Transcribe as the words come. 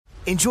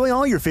Enjoy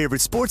all your favorite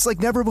sports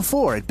like never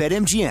before at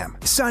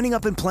BetMGM. Signing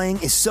up and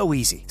playing is so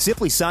easy.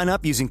 Simply sign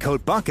up using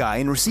code Buckeye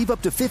and receive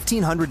up to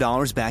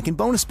 $1,500 back in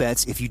bonus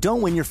bets if you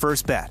don't win your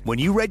first bet. When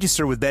you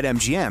register with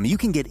BetMGM, you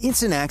can get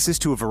instant access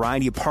to a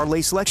variety of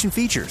parlay selection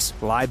features,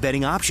 live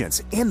betting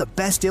options, and the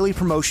best daily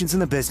promotions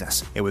in the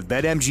business. And with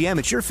BetMGM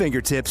at your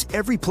fingertips,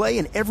 every play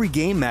and every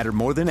game matter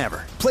more than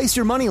ever. Place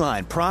your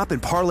moneyline, prop,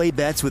 and parlay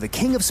bets with the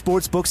king of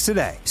sportsbooks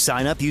today.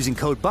 Sign up using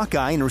code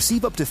Buckeye and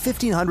receive up to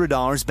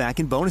 $1,500 back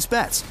in bonus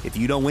bets if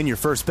you don't win your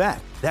first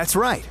bet. That's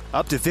right,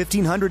 up to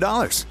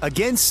 $1,500.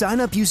 Again, sign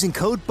up using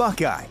code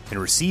Buckeye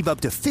and receive up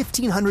to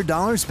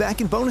 $1,500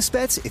 back in bonus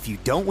bets if you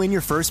don't win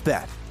your first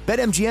bet.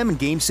 BetMGM and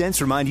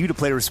GameSense remind you to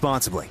play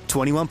responsibly.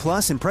 21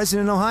 plus and present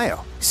in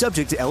Ohio.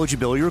 Subject to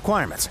eligibility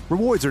requirements.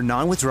 Rewards are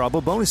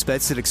non-withdrawable bonus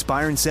bets that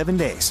expire in 7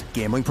 days.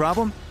 Gambling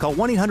problem? Call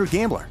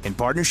 1-800-GAMBLER in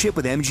partnership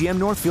with MGM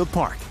Northfield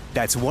Park.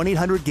 That's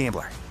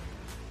 1-800-GAMBLER.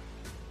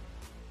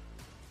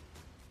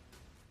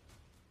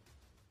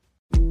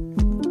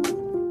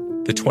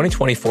 The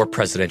 2024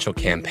 presidential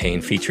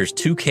campaign features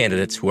two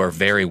candidates who are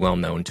very well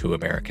known to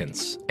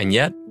Americans. And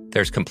yet,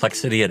 there's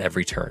complexity at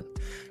every turn.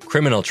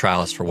 Criminal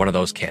trials for one of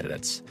those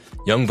candidates.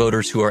 Young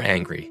voters who are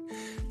angry.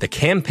 The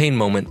Campaign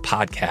Moment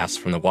podcast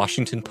from the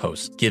Washington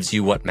Post gives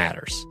you what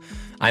matters.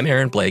 I'm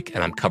Aaron Blake,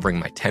 and I'm covering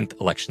my 10th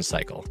election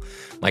cycle.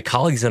 My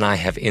colleagues and I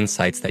have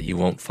insights that you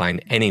won't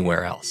find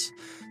anywhere else.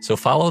 So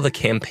follow The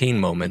Campaign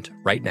Moment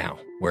right now,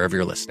 wherever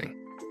you're listening.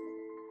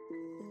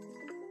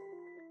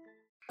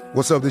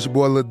 What's up, this your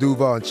boy Lil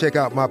Duval, and check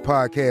out my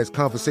podcast,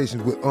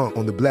 Conversations with Unc,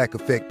 on the Black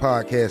Effect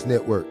Podcast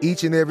Network.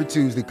 Each and every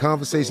Tuesday,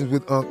 Conversations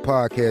with Unc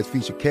podcast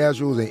feature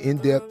casuals and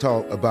in-depth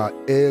talk about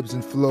ebbs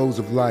and flows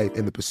of life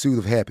and the pursuit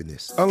of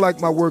happiness.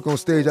 Unlike my work on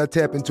stage, I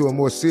tap into a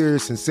more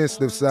serious and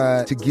sensitive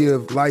side to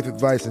give life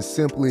advice and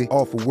simply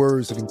offer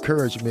words of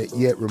encouragement,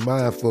 yet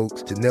remind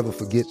folks to never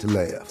forget to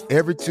laugh.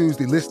 Every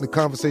Tuesday, listen to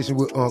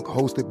Conversations with Unc,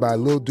 hosted by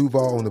Lil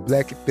Duval on the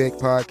Black Effect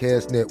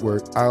Podcast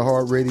Network,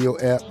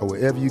 iHeartRadio app, or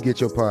wherever you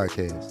get your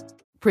podcasts.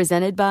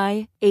 Presented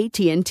by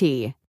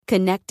AT&T.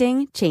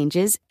 Connecting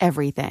changes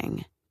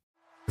everything.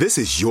 This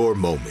is your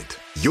moment,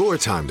 your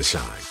time to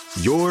shine,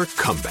 your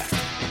comeback.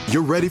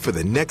 You're ready for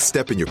the next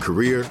step in your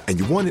career, and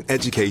you want an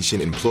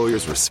education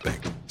employers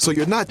respect. So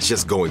you're not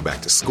just going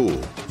back to school,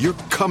 you're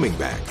coming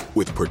back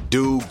with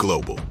Purdue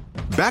Global.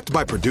 Backed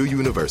by Purdue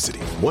University,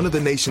 one of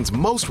the nation's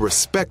most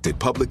respected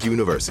public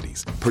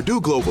universities, Purdue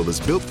Global is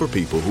built for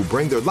people who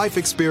bring their life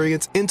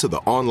experience into the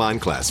online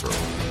classroom.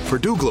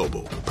 Purdue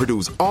Global,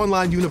 Purdue's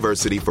online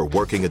university for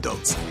working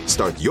adults.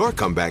 Start your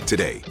comeback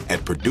today at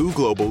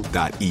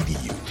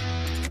purdueglobal.edu.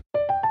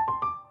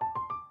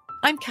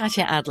 I'm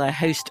Katya Adler,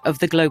 host of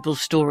The Global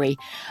Story.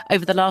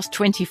 Over the last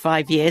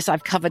 25 years,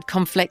 I've covered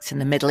conflicts in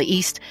the Middle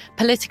East,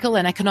 political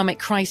and economic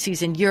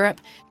crises in Europe,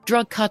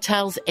 drug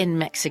cartels in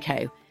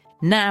Mexico.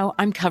 Now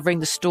I'm covering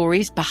the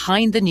stories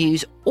behind the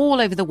news all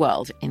over the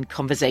world in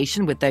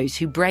conversation with those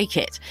who break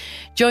it.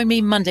 Join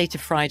me Monday to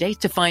Friday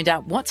to find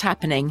out what's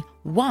happening,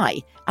 why,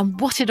 and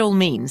what it all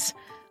means.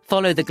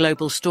 Follow The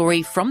Global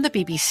Story from the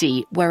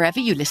BBC wherever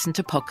you listen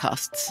to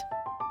podcasts.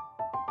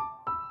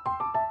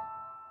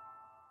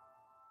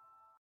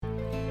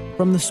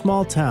 From the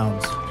small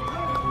towns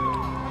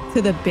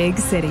to the big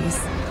cities,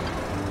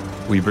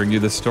 we bring you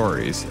the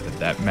stories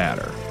that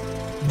matter.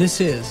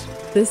 This is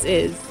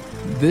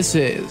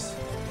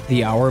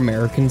the Our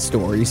American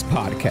Stories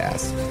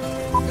podcast.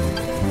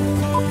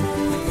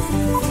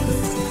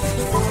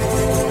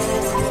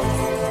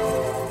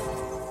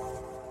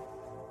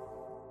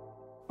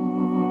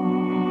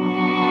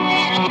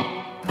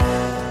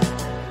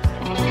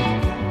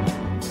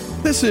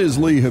 This is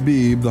Lee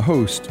Habib, the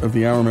host of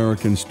the Our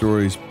American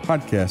Stories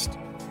podcast,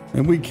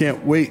 and we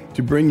can't wait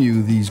to bring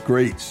you these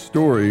great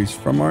stories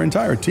from our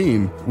entire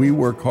team. We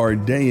work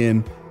hard day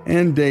in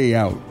and day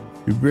out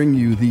to bring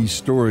you these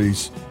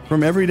stories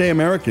from everyday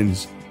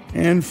Americans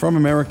and from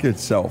America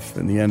itself.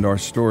 In the end, our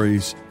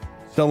stories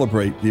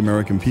celebrate the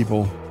American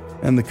people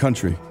and the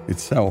country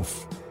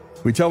itself.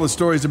 We tell the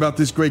stories about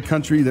this great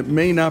country that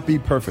may not be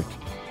perfect,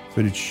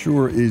 but it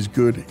sure is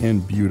good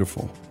and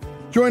beautiful.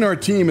 Join our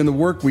team in the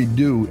work we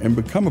do and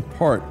become a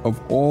part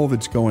of all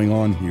that's going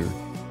on here.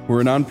 We're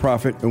a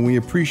nonprofit, and we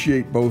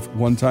appreciate both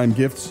one-time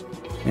gifts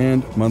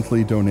and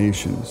monthly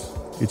donations.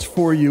 It's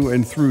for you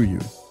and through you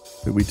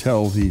that we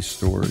tell these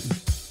stories.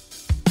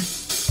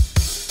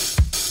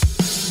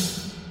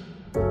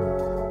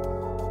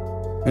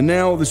 And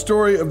now, the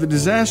story of the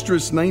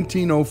disastrous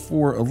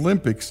 1904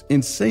 Olympics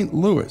in St.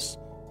 Louis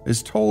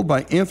is told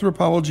by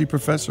anthropology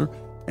professor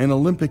and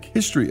Olympic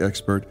history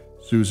expert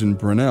Susan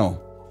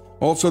Brunel.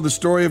 Also, the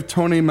story of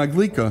Tony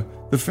Maglica,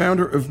 the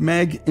founder of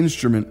Mag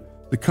Instrument,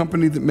 the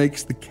company that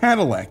makes the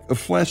Cadillac of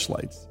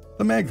flashlights,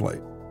 the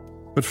Maglite.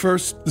 But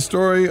first, the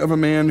story of a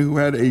man who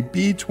had a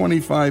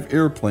B-25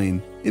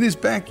 airplane in his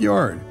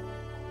backyard.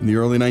 In the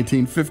early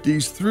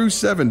 1950s through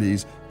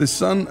 70s, the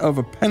son of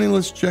a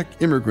penniless Czech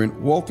immigrant,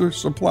 Walter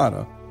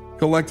Soplata,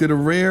 collected a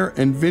rare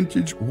and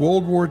vintage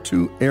World War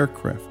II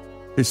aircraft.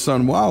 His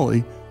son,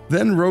 Wally,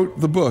 then wrote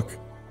the book,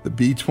 The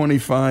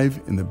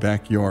B-25 in the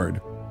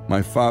Backyard.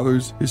 my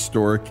father's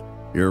historic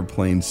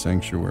airplane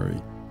sanctuary.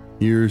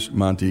 Here's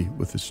Monty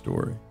with the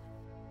story.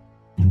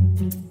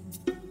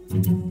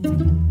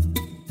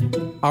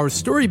 Our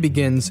story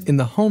begins in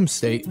the home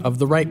state of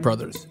the Wright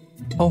brothers,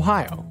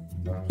 Ohio.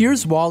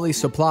 Here's Wally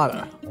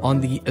Saplata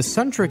on the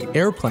eccentric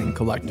airplane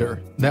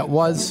collector that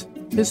was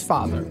his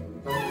father.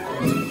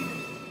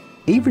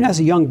 Even as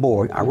a young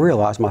boy, I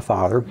realized my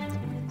father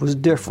was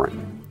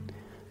different.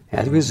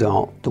 As a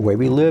result, the way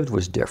we lived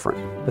was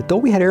different. But though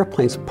we had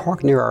airplanes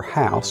parked near our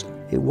house,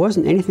 it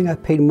wasn't anything I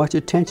paid much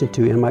attention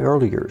to in my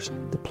early years.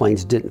 The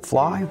planes didn't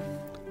fly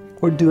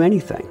or do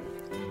anything.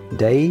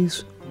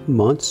 Days,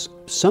 months,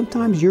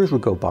 sometimes years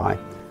would go by,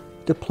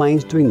 the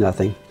planes doing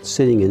nothing,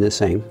 sitting in the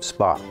same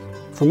spot.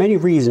 For many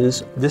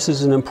reasons, this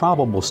is an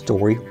improbable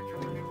story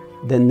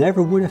that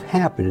never would have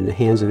happened in the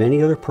hands of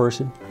any other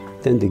person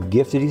than the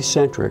gifted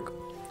eccentric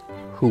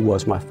who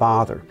was my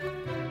father.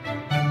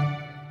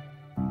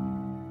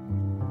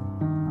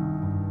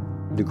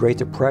 The Great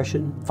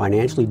Depression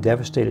financially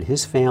devastated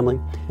his family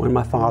when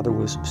my father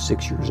was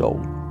 6 years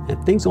old.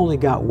 And things only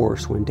got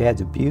worse when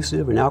Dad's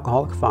abusive and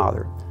alcoholic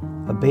father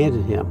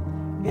abandoned him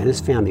and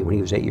his family when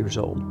he was 8 years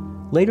old.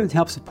 Later, to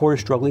help support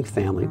his struggling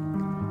family,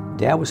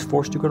 Dad was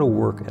forced to go to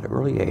work at an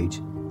early age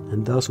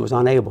and thus was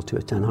unable to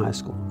attend high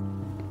school.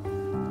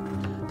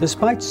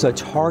 Despite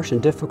such harsh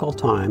and difficult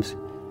times,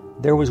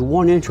 there was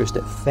one interest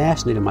that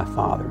fascinated my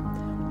father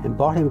and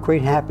brought him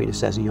great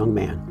happiness as a young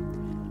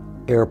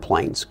man: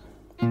 airplanes.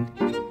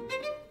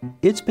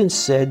 It's been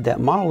said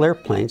that model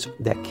airplanes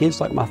that kids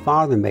like my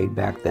father made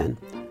back then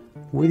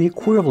were the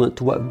equivalent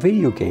to what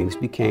video games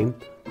became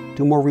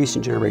to more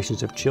recent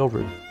generations of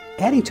children.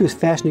 Adding to his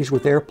fascination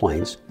with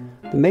airplanes,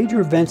 the major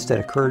events that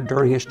occurred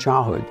during his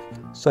childhood,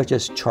 such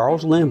as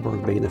Charles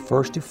Lindbergh being the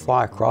first to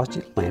fly across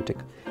the Atlantic,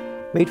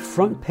 made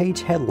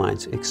front-page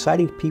headlines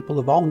exciting people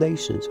of all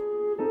nations.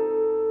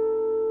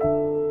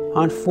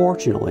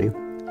 Unfortunately,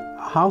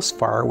 a house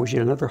fire was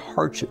yet another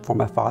hardship for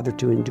my father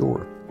to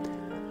endure.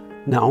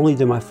 Not only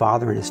did my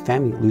father and his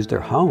family lose their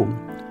home,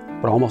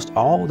 but almost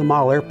all of the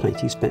model airplanes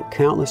he spent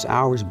countless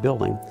hours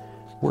building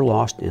were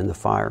lost in the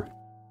fire.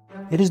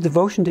 Yet his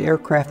devotion to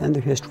aircraft and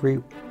their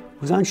history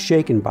was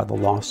unshaken by the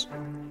loss.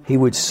 He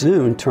would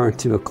soon turn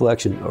to a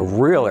collection of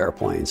real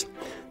airplanes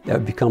that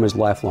would become his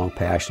lifelong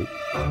passion.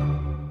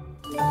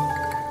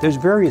 There's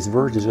various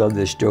versions of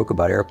this joke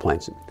about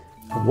airplanes.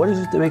 What is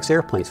it that makes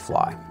airplanes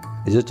fly?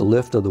 Is it the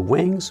lift of the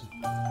wings,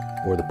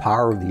 or the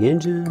power of the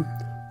engine,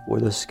 or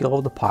the skill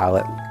of the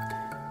pilot?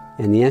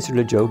 And the answer to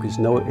the joke is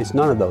no, it's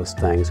none of those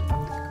things.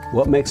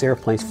 What makes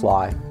airplanes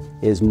fly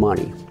is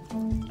money.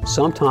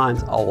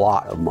 Sometimes a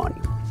lot of money.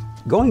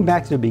 Going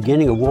back to the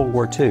beginning of World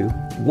War II,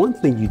 one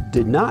thing you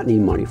did not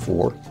need money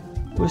for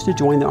was to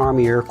join the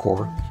Army Air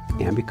Corps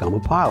and become a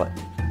pilot.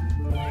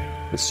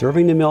 But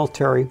serving the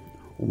military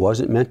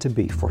wasn't meant to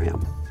be for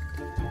him.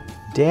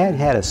 Dad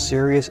had a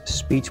serious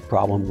speech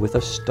problem with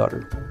a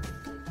stutter.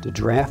 The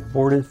draft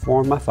board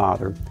informed my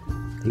father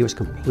he was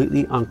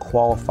completely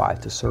unqualified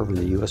to serve in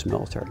the U.S.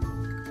 military.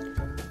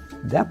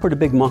 That put a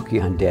big monkey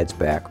on Dad's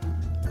back,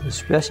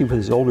 especially with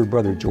his older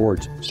brother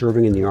George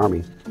serving in the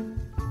Army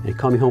and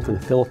coming home from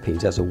the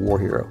Philippines as a war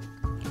hero.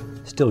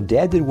 Still,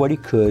 Dad did what he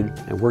could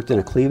and worked in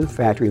a Cleveland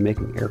factory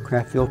making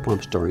aircraft fuel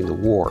pumps during the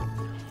war.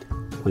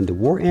 When the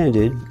war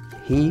ended,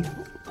 he,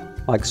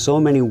 like so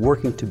many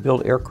working to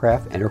build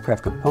aircraft and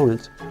aircraft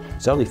components,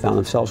 suddenly found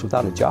themselves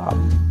without a job.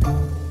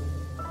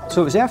 So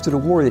it was after the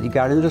war that he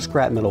got into the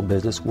scrap metal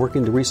business,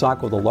 working to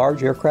recycle the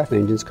large aircraft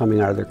engines coming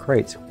out of their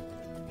crates.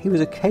 He was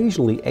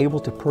occasionally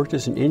able to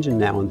purchase an engine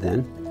now and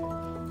then,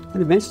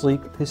 and eventually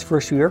his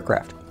first few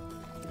aircraft.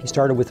 He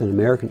started with an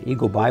American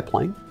Eagle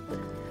biplane.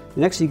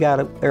 Next he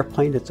got an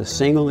airplane that's a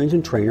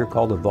single-engine trainer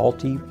called the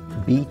Vultee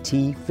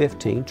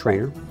BT-15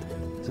 trainer.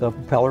 It's a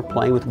propeller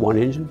plane with one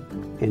engine.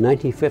 In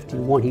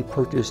 1951, he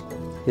purchased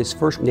his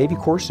first Navy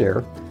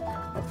Corsair,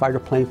 a fighter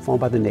plane flown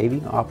by the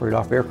Navy, operated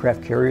off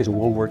aircraft carriers in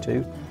World War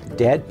II.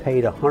 Dad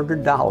paid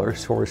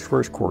 $100 for his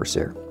first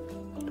Corsair.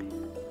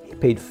 He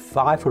paid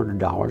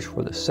 $500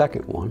 for the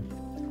second one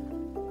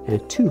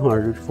and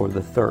 $200 for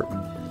the third.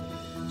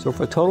 So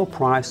for a total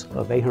price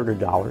of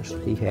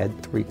 $800, he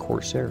had 3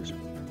 Corsairs.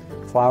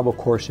 Flyable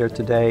Corsair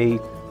today,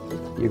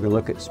 you're going to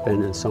look at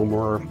spending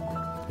somewhere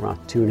around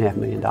 $2.5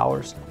 million,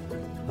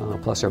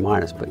 plus or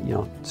minus, but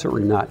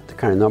certainly not the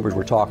kind of numbers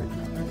we're talking.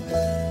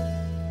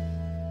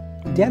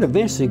 Dad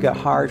eventually got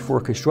hired for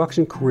a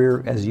construction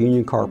career as a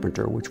union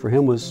carpenter, which for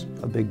him was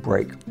a big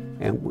break.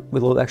 And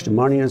with a little extra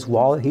money in his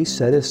wallet, he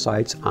set his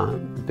sights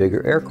on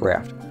bigger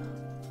aircraft.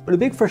 But a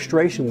big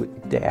frustration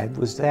with Dad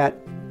was that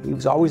he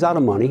was always out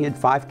of money. He had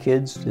 5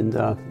 kids, and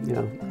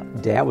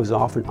Dad was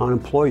often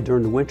unemployed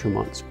during the winter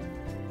months.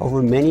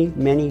 Over many,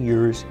 many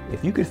years,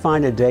 if you could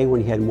find a day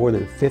when he had more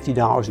than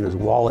 $50 in his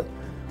wallet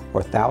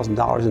or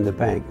 $1,000 in the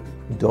bank,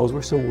 those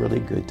were some really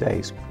good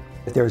days.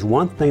 If there was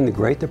one thing the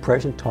Great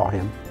Depression taught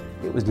him,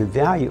 it was the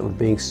value of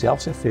being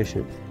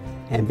self-sufficient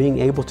and being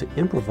able to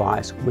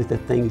improvise with the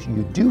things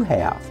you do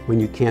have when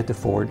you can't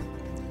afford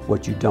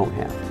what you don't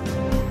have.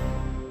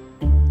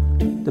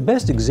 The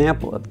best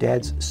example of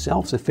Dad's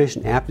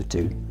self-sufficient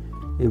aptitude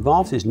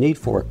involves his need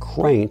for a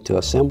crane to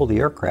assemble the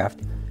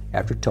aircraft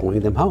after towing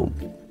them home.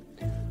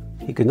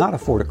 He could not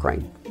afford a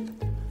crane,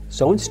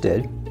 so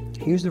instead,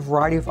 he used a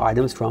variety of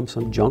items from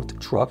some junked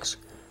trucks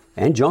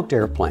and junked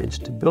airplanes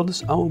to build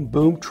his own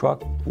boom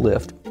truck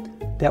lift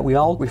that we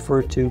all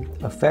refer to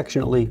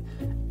affectionately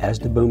as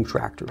the boom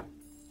tractor,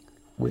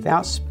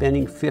 without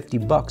spending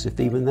 $50, if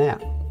even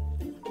that.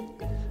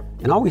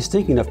 And always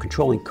thinking of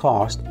controlling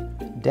cost,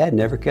 Dad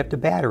never kept a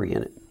battery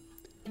in it.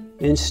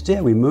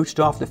 Instead, we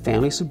mooched off the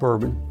family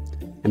Suburban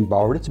and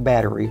borrowed its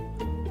battery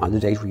on the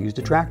days we used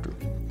the tractor.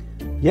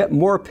 Yet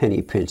more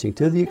penny pinching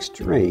to the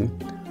extreme,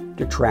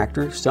 the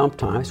tractor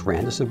sometimes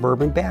ran the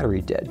Suburban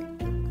battery dead.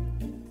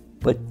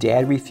 But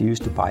Dad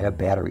refused to buy a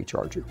battery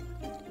charger.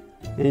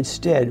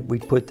 Instead,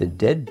 we'd put the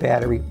dead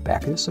battery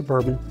back in the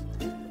Suburban,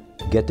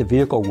 get the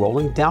vehicle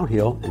rolling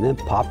downhill, and then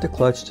pop the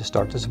clutch to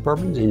start the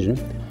Suburban's engine,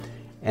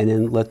 and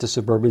then let the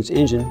Suburban's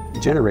engine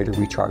generator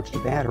recharge the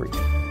battery.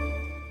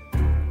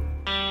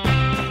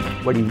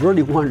 What he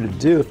really wanted to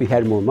do if he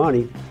had more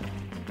money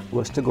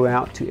was to go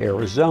out to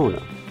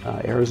Arizona.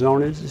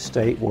 Arizona is a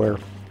state where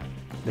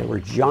there were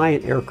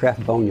giant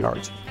aircraft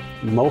boneyards.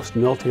 Most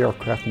military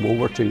aircraft in World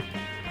War II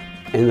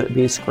ended up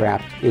being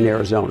scrapped in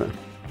Arizona.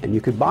 And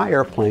you could buy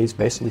airplanes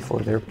basically for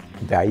their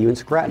value in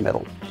scrap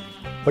metal.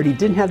 But he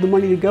didn't have the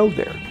money to go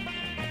there.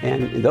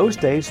 And in those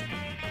days,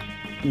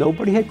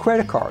 nobody had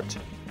credit cards.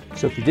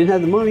 So if you didn't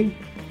have the money,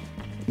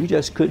 you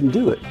just couldn't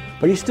do it.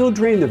 But he still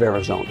dreamed of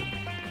Arizona.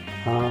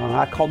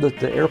 I called it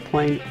the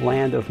airplane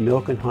land of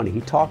milk and honey. He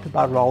talked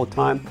about it all the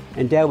time,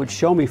 and Dad would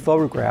show me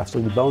photographs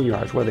of the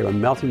boneyards where they were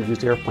melting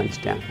these airplanes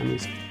down. I mean,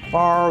 as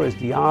far as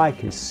the eye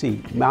can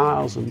see,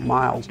 miles and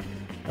miles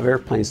of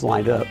airplanes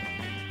lined up,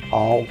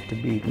 all to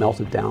be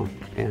melted down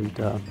and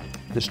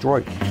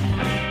destroyed.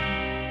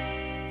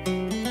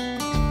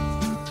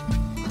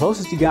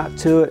 Closest he got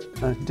to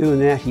it doing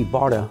that, he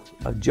bought a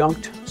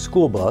junked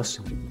school bus.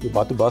 He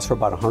bought the bus for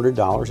about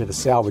 $100 at a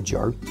salvage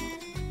yard.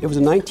 It was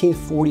a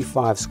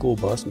 1945 school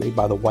bus made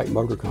by the White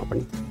Motor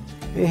Company.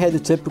 It had the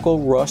typical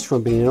rust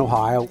from being in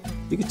Ohio.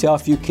 You could tell a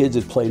few kids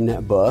had played in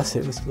that bus.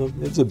 It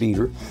was a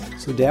beater.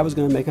 So Dad was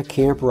going to make a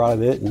camper out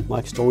of it and,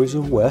 like Stories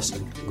of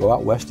West, go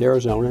out west to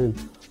Arizona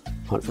and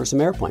hunt for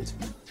some airplanes.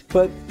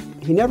 But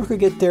he never could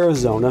get to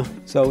Arizona,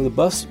 so the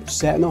bus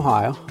sat in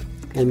Ohio.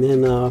 And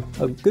then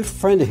a good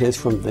friend of his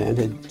from then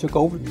had took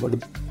over what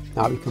had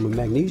now become a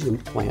magnesium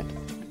plant.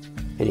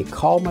 And he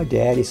called my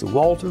dad. He said,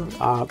 "Walter,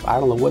 I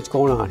don't know what's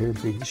going on here,"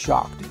 but he was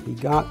shocked. He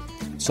got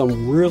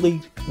some really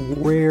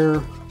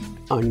rare,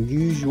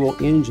 unusual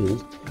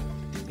engines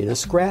in a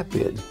scrap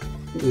bid.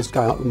 This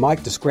guy,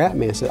 Mike, the scrap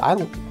man, said, I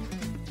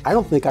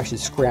don't think I should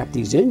scrap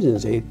these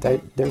engines.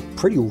 They're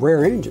pretty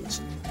rare engines."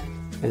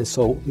 And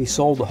so he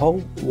sold a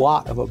whole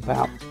lot of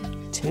about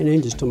 10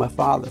 engines to my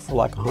father for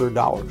like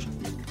 $100.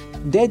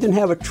 Dad didn't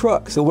have a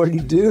truck, so what did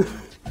he do?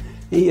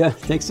 He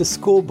takes a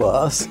school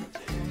bus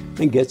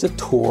and gets a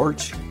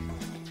torch,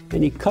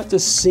 and he cuts a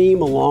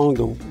seam along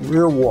the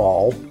rear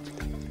wall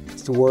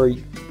to where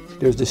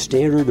there's the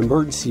standard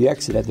emergency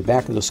exit at the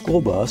back of the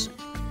school bus,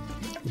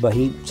 but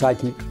he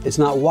decides it's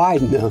not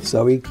wide enough,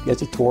 so he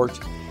gets a torch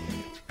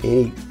and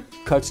he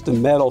cuts the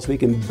metal so he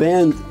can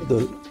bend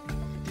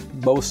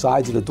both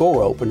sides of the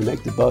door open to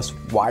make the bus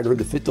wider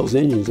to fit those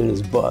engines in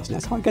his bus. And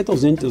that's how he got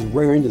those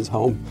rare engines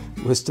home,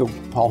 was to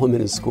haul them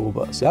in his school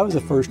bus. So that was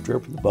the first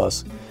trip with the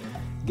bus,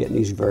 getting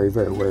these very,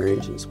 very rare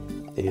engines.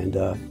 And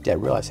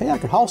Dad realized, hey, I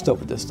can haul stuff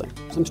with this thing.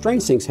 Some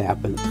strange things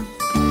happen.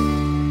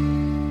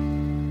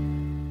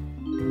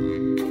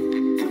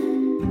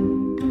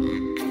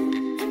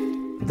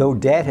 Though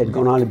Dad had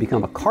gone on to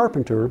become a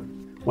carpenter,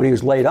 when he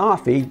was laid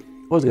off, he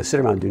wasn't going to sit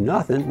around and do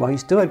nothing. Well, he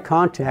still had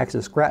contacts in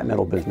the scrap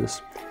metal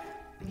business.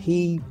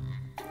 He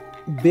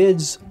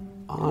bids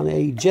on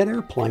a jet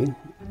airplane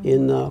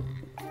in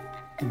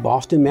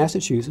Boston,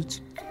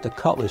 Massachusetts, the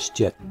Cutlass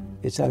jet.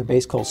 It's at a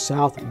base called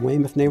South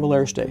Weymouth Naval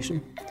Air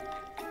Station.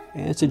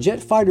 And it's a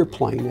jet fighter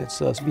plane that's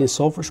being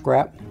sold for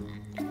scrap.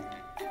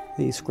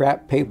 The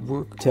scrap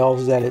paperwork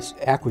tells that its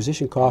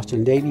acquisition cost to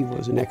the Navy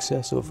was in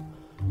excess of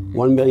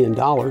 $1 million.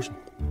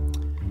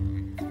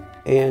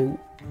 And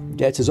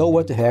Dad says, oh,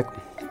 what the heck,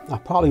 I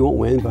probably won't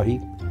win, but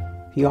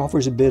he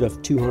offers a bid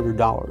of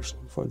 $200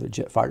 for the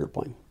jet fighter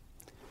plane.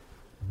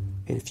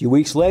 And a few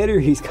weeks later,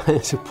 he's kind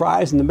of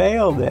surprised in the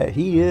mail that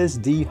he is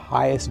the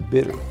highest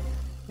bidder.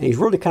 And he's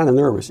really kind of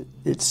nervous.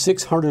 It's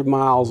 600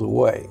 miles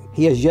away.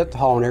 He has yet to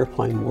haul an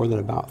airplane more than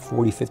about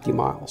 40, 50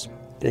 miles.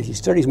 And as he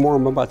studies more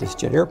and more about this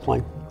jet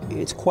airplane,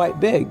 it's quite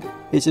big.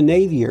 It's a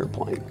Navy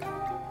airplane,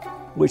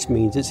 which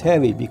means it's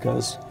heavy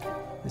because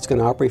it's going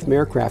to operate from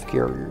aircraft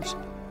carriers.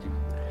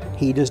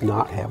 He does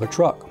not have a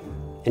truck,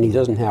 and he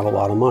doesn't have a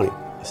lot of money.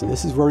 So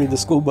this is really the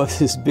school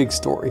bus's big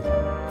story.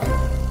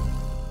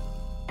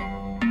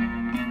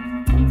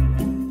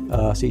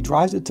 So he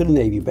drives it to the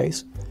Navy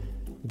base,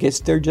 gets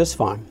there just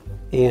fine.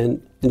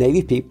 And the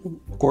Navy people,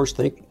 of course,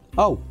 think,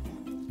 oh,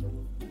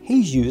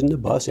 he's using the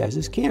bus as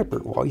his camper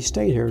while he's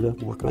staying here to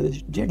work on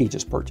this jet he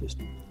just purchased.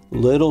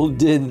 Little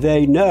did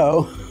they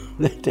know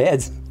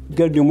Dad's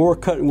going to do more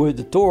cutting with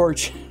the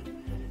torch,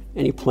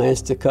 and he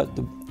plans to cut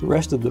the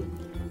rest of the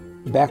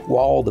back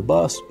wall of the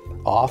bus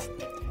off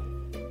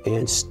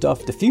and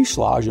stuff the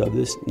fuselage of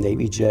this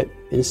Navy jet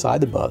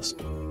inside the bus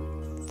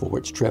for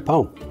its trip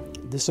home.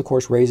 This, of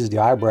course, raises the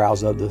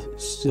eyebrows of the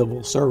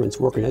civil servants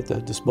working at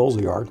the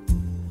disposal yard.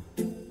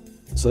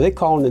 So they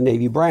call in the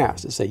Navy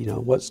brass to say,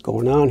 what's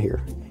going on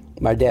here?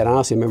 My dad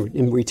honestly remember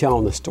him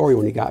retelling the story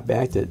when he got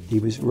back that he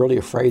was really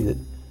afraid that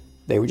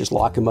they would just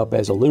lock him up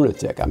as a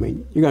lunatic. I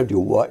mean, you're going to do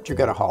what? You're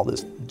going to haul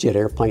this jet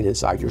airplane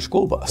inside your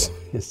school bus.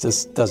 It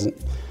just doesn't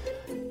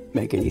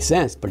make any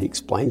sense, but he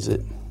explains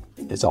it.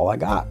 It's all I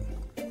got.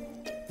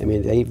 I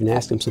mean, they even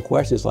asked him some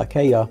questions like,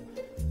 hey,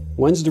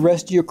 when's the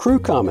rest of your crew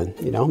coming?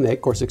 And they,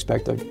 of course,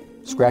 expect a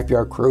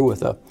scrapyard crew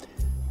with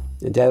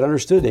and Dad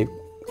understood they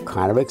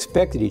kind of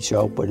expected he'd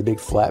show up with a big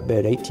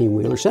flatbed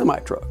 18-wheeler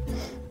semi-truck.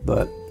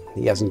 But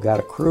he hasn't got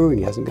a crew and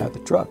he hasn't got the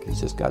truck. He's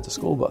just got the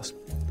school bus.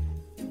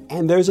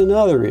 And there's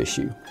another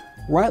issue.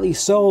 Rightly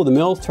so, the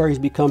military's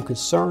become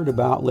concerned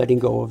about letting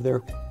go of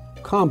their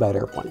combat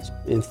airplanes.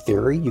 In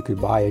theory, you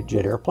could buy a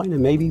jet airplane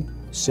and maybe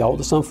sell it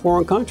to some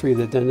foreign country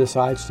that then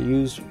decides to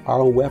use our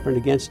own weapon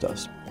against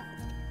us.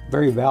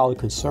 Very valid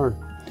concern.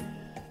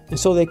 And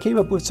so they came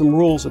up with some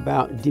rules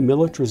about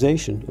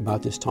demilitarization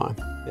about this time.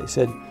 They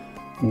said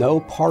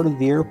no part of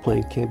the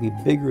airplane can be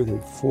bigger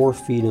than 4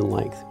 feet in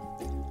length.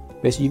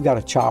 Basically, you've got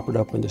to chop it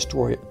up and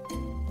destroy it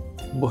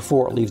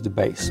before it leaves the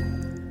base.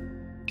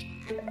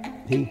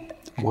 He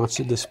wants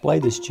to display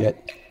this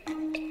jet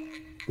in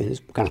his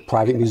kind of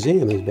private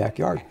museum in his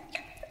backyard.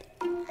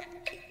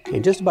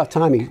 And just about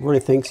time he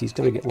really thinks he's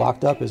going to get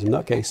locked up as a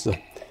nutcase.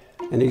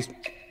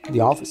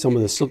 And some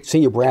of the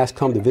senior brass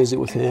come to visit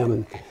with him,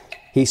 and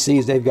he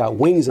sees they've got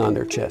wings on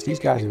their chest. These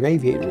guys are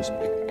aviators.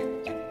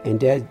 And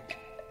Dad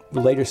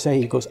will later say,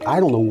 he goes, I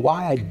don't know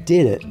why I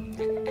did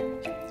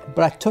it,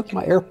 but I took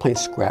my airplane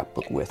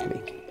scrapbook with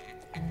me.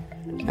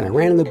 And I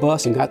ran in the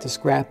bus and got the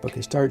scrapbook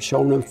and started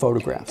showing them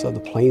photographs of the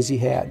planes he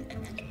had.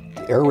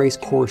 The Air Race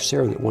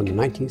Corsair that won the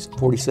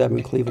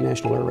 1947 Cleveland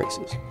National Air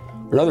Races.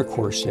 Another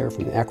Corsair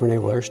from the Akron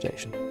Naval Air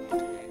Station.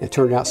 It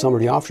turned out some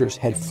of the officers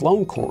had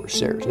flown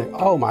Corsairs. And they,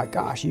 oh my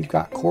gosh, you've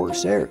got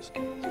Corsairs.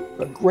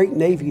 A great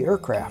Navy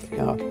aircraft.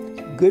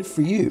 Good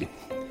for you.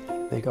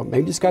 They go,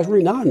 maybe this guy's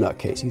really not a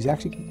nutcase. He's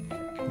actually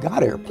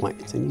got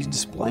airplanes and he's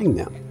displaying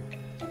them.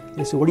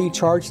 They said, what do you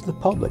charge to the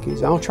public? He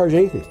said, I don't charge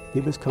anything.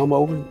 People just come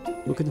over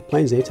and look at the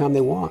planes anytime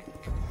they want.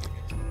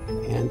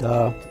 And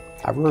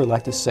I really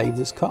like to save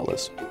this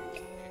Cutlass.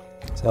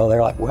 So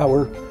they're like,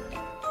 well,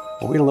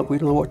 we don't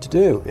know what to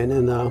do. And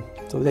then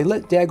so they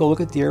let Dad go look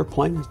at the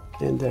airplane,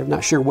 and they're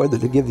not sure whether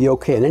to give the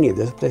okay in any of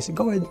this. They said,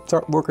 go ahead and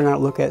start working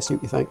out, look at it, see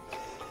what you think.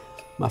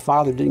 My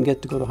father didn't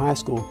get to go to high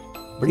school,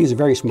 but he's a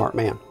very smart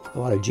man. A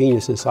lot of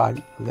genius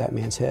inside of that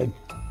man's head.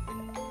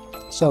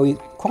 So he's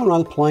crawling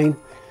on the plane,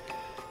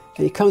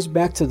 and he comes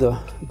back to the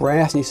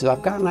brass and he says,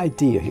 I've got an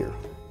idea here.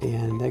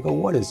 And they go,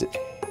 what is it?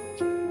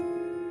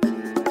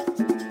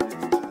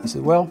 He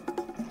said, well,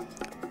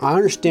 I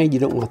understand you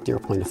don't want the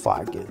airplane to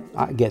fly again.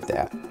 I get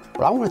that.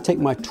 But I want to take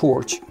my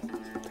torch,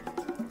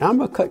 and I'm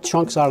going to cut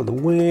chunks out of the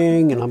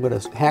wing, and I'm going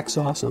to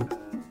hacksaw some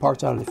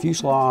parts out of the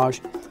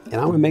fuselage, and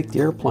I'm going to make the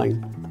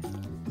airplane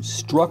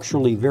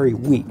structurally very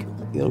weak.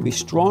 It'll be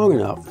strong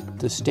enough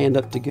to stand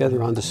up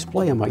together on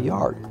display in my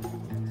yard.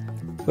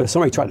 But if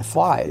somebody tried to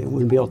fly it, it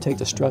wouldn't be able to take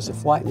the stress of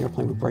flight, and the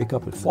airplane would break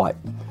up in flight.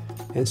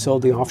 And so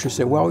the officer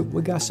said, well,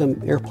 we got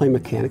some airplane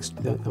mechanics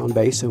on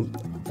base, and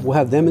we'll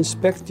have them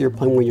inspect the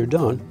airplane when you're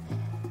done.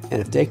 And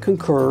if they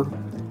concur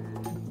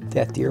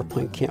that the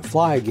airplane can't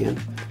fly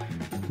again,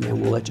 then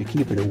we'll let you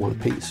keep it in one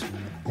piece.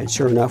 And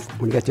sure enough,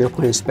 when we got the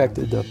airplane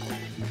inspected, the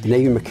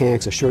Navy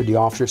mechanics assured the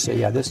officer, say,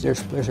 yeah, this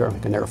airplane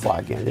can never fly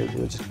again.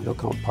 It'll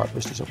come apart.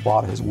 Mr.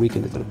 Zaplata has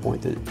weakened it to the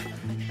point that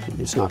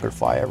it's not going to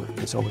fly ever.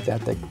 And so with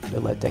that, they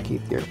let that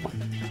keep the airplane.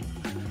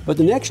 But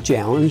the next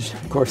challenge,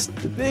 of course,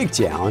 the big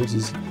challenge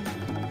is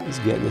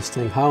getting this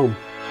thing home.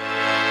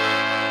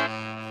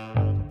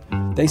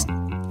 They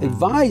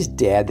advised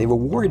Dad, they were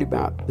worried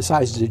about,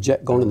 besides the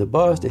jet going in the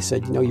bus, they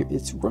said,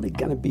 it's really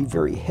going to be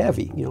very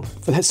heavy,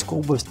 for that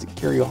school bus to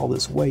carry all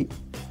this weight.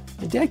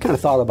 And Dad kind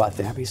of thought about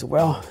that. He said,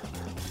 well,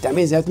 that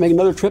means they have to make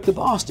another trip to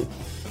Boston.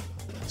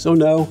 So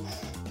no.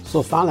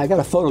 So finally, I got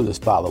a photo of this,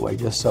 by the way,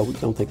 just so we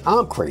don't think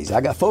I'm crazy.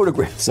 I got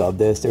photographs of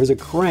this. There's a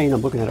crane,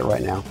 I'm looking at it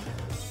right now,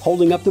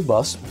 holding up the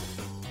bus,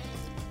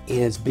 and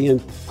it's being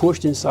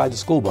pushed inside the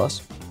school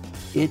bus.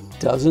 It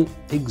doesn't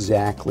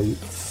exactly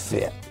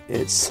fit.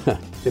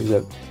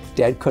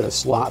 Dad cut a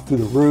slot through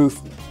the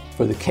roof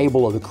for the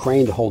cable of the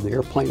crane to hold the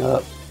airplane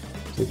up.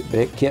 So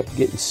it kept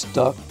getting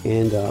stuck,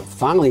 and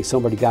finally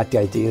somebody got the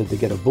idea to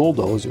get a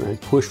bulldozer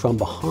and push from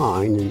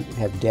behind and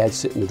have Dad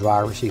sit in the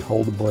driver's seat,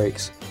 hold the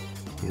brakes,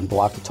 and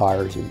block the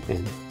tires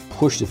and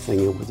push the thing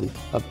in with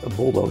a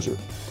bulldozer.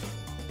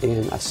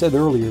 And I said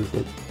earlier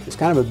that it's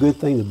kind of a good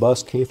thing the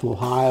bus came from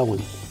Ohio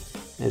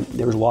and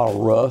there was a lot of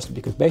rust,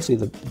 because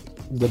basically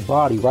the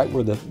body, right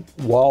where the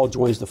wall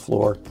joins the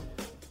floor,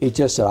 it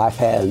just said, I've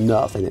had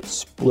enough, and it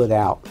split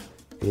out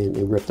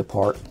and ripped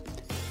apart,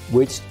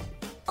 which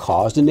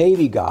caused the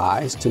Navy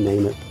guys to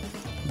name it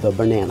the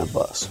banana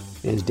bus.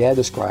 And his dad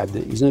described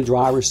it. He's in the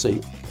driver's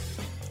seat.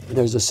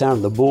 There's the sound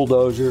of the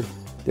bulldozer.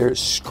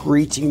 There's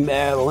screeching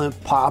metal and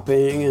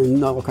popping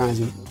and all kinds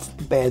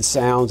of bad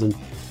sounds. And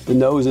the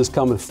nose is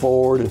coming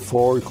forward and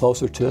forward,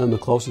 closer to him and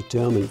closer to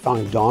him. And it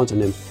finally dawns on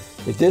him,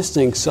 if this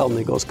thing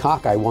suddenly goes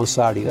cockeyed one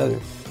side or the other,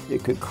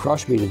 it could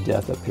crush me to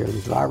death up here in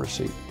the driver's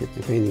seat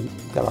if anything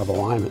got out of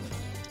alignment.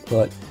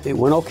 But it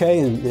went okay,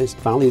 and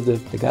finally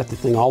they got the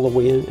thing all the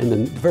way in, and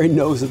the very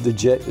nose of the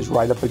jet is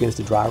right up against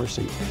the driver's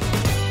seat.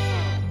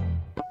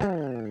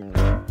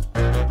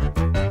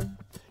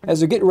 As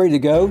they're getting ready to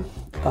go,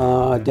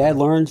 Dad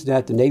learns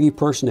that the Navy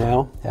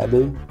personnel have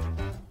been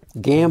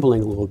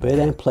gambling a little bit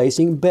and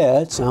placing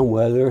bets on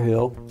whether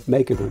he'll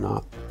make it or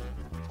not.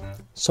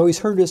 So he's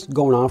heard this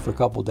going on for a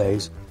couple of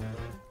days,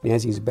 and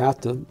as he's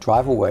about to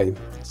drive away,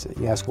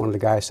 he asks one of the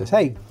guys, says,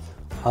 "Hey,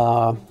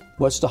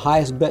 what's the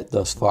highest bet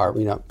thus far?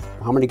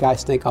 How many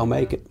guys think I'll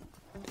make it?"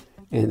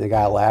 And the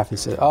guy laughed and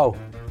said,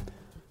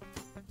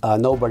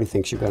 nobody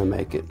thinks you're going to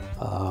make it.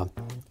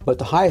 But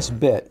the highest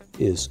bet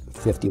is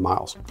 50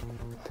 miles.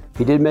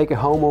 He did make it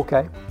home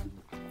okay.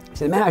 He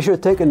said, "Man, I should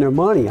have taken their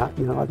money.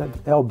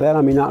 They'll bet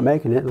on me not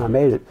making it," and I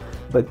made it.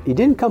 But he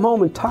didn't come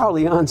home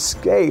entirely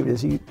unscathed.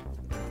 As he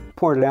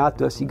pointed out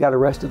to us, he got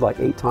arrested like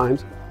 8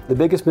 times. The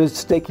biggest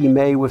mistake he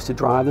made was to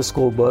drive the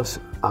school bus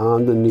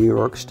on the New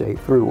York State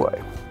Thruway.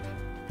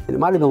 And it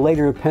might have been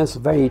later in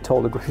Pennsylvania, he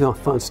told a great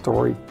fun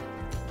story.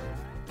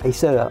 He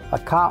said a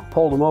cop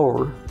pulled him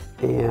over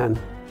and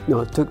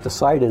took the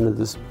sight into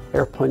this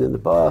airplane in the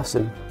bus,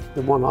 and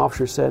the one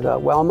officer said,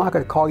 "Well, I'm not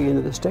going to call you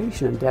into the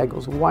station." And Dad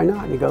goes, "Well, why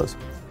not?" And he goes,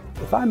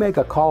 "If I make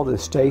a call to the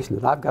station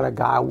that I've got a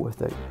guy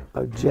with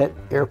a jet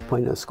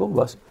airplane and a school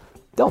bus,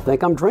 they'll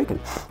think I'm drinking.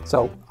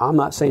 So I'm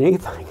not saying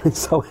anything." And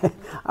so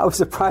I was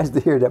surprised to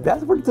hear that.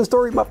 But that's the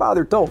story my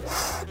father told.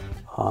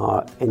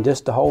 And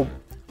just the whole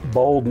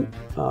bold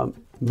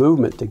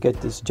movement to get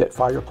this jet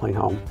fighter plane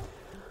home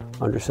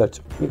under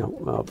such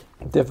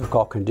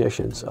difficult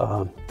conditions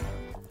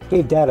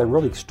gave Dad a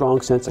really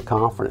strong sense of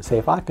confidence. Hey,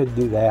 if I could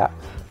do that,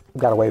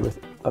 got away with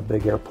a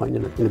big airplane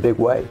in a big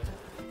way.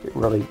 It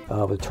really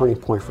was a turning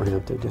point for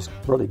him to just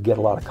really get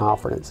a lot of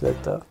confidence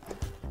that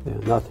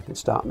nothing can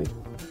stop me.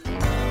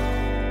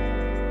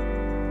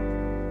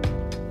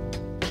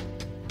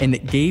 And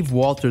it gave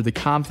Walter the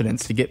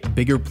confidence to get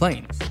bigger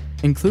planes,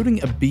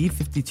 including a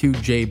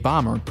B-52J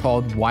bomber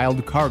called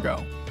Wild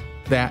Cargo,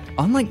 that,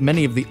 unlike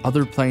many of the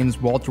other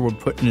planes Walter would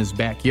put in his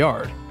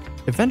backyard,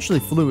 eventually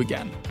flew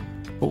again.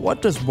 But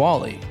what does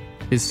Wally,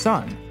 his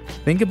son,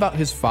 think about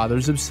his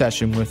father's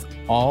obsession with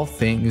all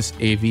things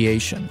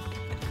aviation?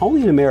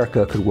 Only in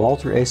America could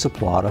Walter A.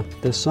 Saplata,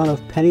 the son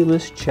of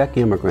penniless Czech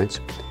immigrants,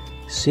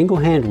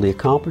 single-handedly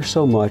accomplish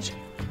so much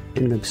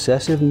in an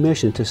obsessive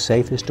mission to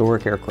save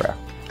historic aircraft,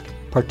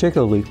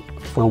 particularly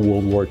from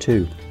World War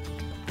II.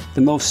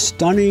 The most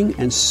stunning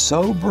and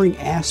sobering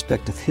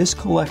aspect of his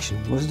collection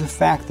was the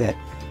fact that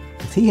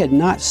if he had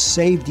not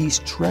saved these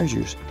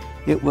treasures,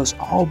 it was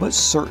all but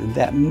certain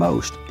that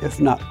most, if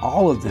not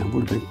all of them,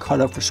 would have been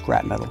cut up for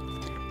scrap metal.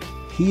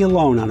 He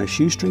alone, on a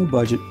shoestring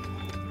budget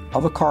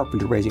of a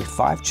carpenter raising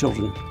 5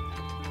 children,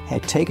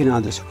 had taken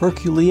on this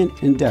Herculean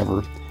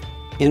endeavor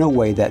in a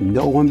way that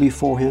no one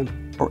before him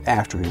or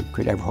after him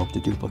could ever hope to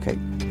duplicate.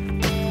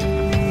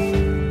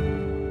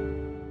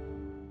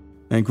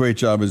 And great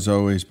job, as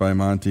always, by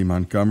Monty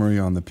Montgomery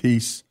on the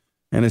piece.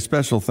 And a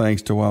special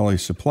thanks to Wally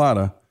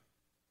Saplata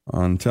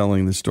on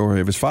telling the story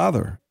of his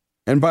father.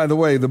 And by the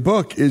way, the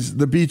book is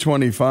The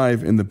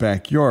B-25 in the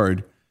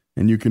Backyard,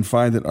 and you can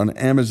find it on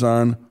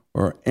Amazon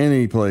or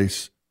any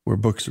place where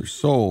books are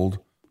sold.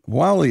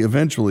 Wally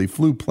eventually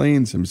flew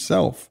planes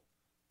himself,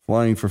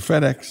 flying for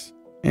FedEx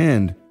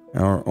and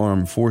our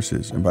armed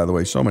forces. And by the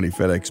way, so many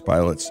FedEx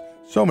pilots,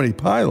 so many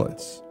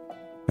pilots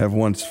have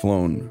once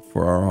flown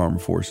for our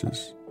armed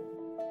forces.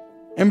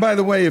 And by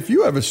the way, if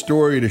you have a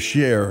story to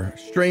share, a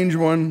strange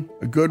one,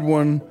 a good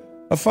one,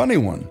 a funny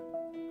one,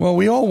 well,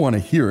 we all want to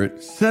hear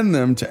it. Send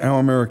them to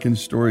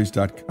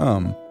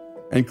OurAmericanStories.com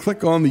and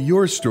click on the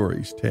Your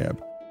Stories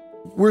tab.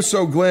 We're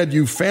so glad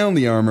you found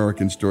the Our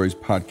American Stories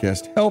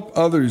podcast. Help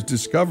others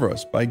discover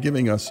us by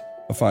giving us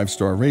a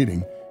 5-star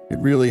rating. It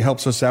really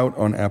helps us out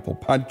on Apple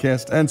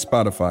Podcast and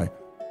Spotify,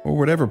 or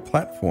whatever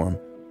platform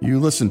you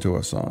listen to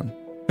us on.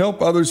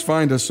 Help others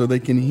find us so they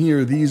can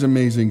hear these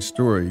amazing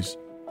stories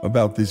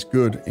about this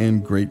good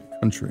and great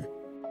country.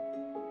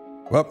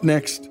 Up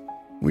next,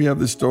 we have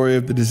the story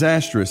of the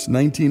disastrous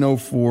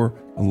 1904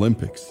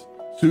 Olympics.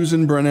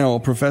 Susan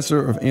Brunell,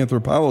 professor of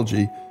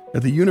anthropology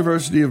at the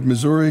University of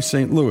Missouri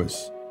St.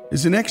 Louis,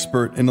 is an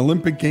expert in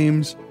Olympic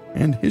Games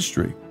and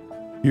history.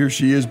 Here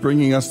she is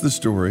bringing us the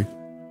story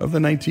of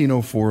the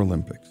 1904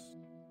 Olympics.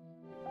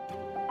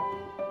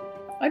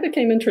 I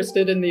became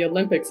interested in the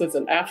Olympics as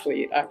an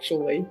athlete,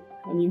 actually.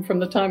 I mean, from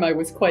the time I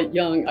was quite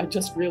young, I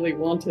just really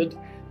wanted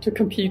to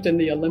compete in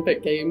the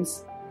Olympic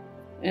Games.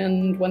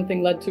 And one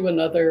thing led to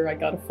another. I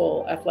got a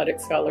full athletic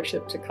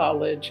scholarship to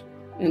college,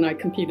 and I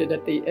competed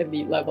at the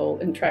elite level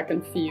in track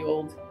and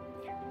field.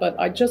 but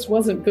I just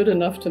wasn't good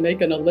enough to make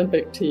an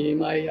Olympic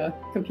team. I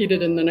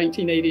competed in the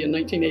 1980 and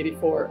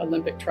 1984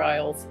 Olympic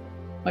trials.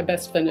 My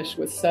best finish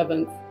was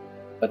 7th,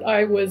 but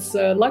I was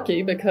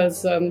lucky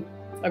because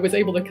I was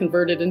able to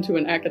convert it into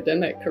an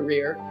academic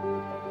career.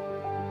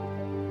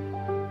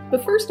 The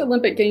first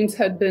Olympic Games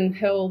had been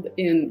held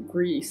in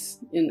Greece,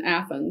 in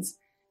Athens,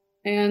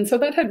 and so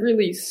that had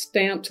really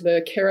stamped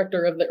the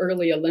character of the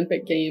early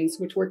Olympic Games,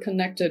 which were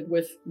connected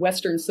with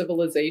Western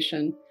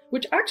civilization,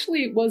 which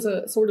actually was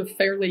a sort of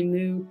fairly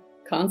new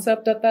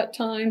concept at that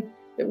time.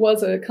 It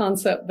was a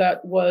concept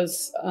that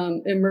was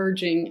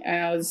emerging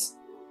as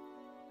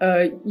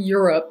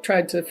Europe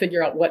tried to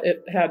figure out what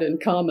it had in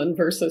common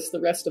versus the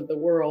rest of the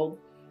world.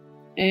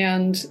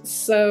 And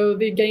so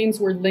the games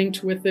were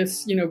linked with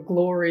this,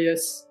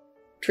 glorious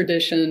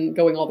tradition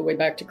going all the way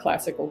back to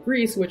classical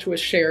Greece, which was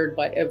shared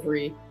by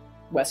every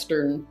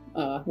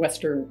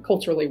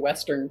culturally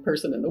Western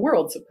person in the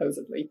world,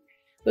 supposedly.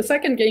 The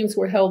second games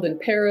were held in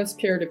Paris,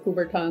 Pierre de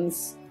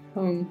Coubertin's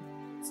home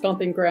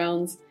stomping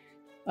grounds.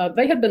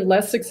 They had been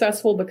less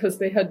successful because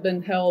they had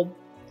been held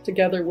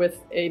together with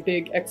a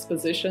big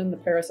exposition, the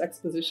Paris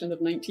Exposition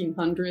of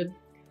 1900.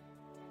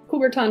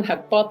 Coubertin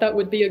had thought that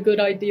would be a good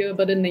idea,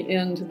 but in the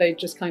end, they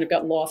just kind of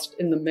got lost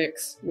in the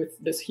mix with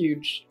this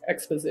huge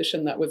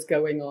exposition that was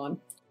going on.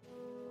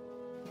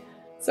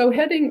 So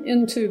heading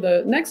into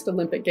the next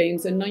Olympic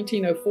Games in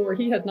 1904,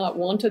 he had not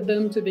wanted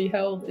them to be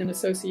held in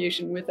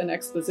association with an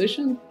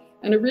exposition,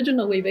 and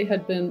originally they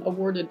had been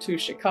awarded to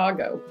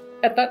Chicago.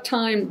 At that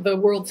time, the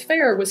World's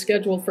Fair was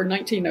scheduled for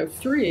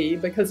 1903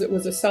 because it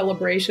was a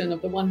celebration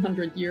of the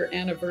 100-year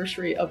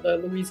anniversary of the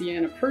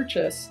Louisiana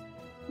Purchase,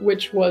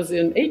 which was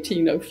in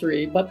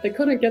 1803, but they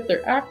couldn't get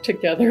their act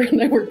together and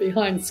they were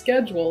behind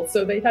schedule,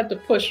 so they had to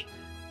push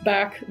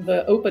back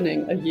the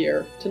opening a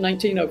year to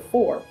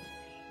 1904.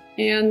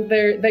 And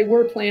they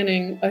were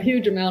planning a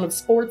huge amount of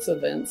sports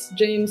events.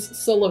 James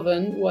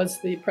Sullivan was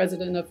the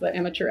president of the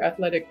Amateur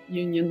Athletic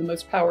Union, the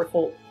most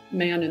powerful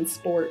man in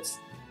sports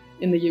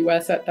in the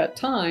U.S. at that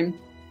time.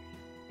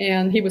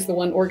 And he was the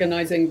one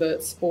organizing the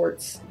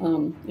sports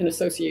in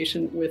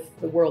association with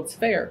the World's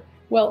Fair.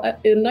 Well,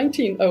 in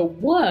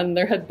 1901,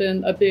 there had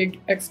been a big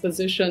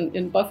exposition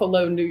in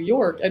Buffalo, New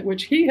York, at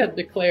which he had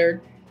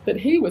declared that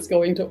he was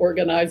going to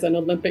organize an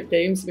Olympic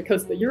Games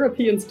because the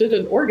Europeans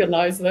didn't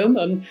organize them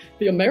and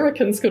the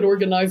Americans could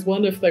organize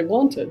one if they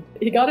wanted.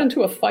 He got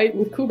into a fight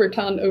with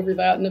Coubertin over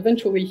that and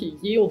eventually he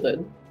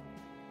yielded.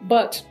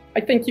 But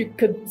I think you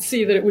could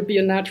see that it would be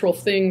a natural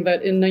thing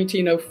that in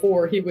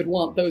 1904 he would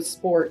want those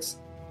sports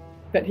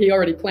that he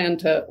already planned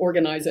to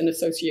organize in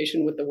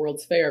association with the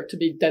World's Fair to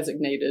be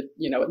designated,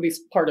 at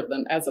least part of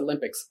them as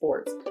Olympic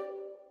sports.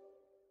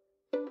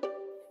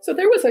 So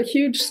there was a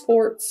huge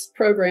sports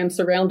program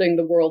surrounding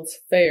the World's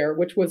Fair,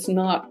 which was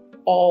not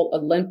all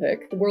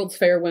Olympic. The World's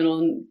Fair went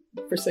on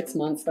for 6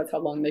 months. That's how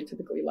long they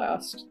typically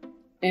last.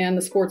 And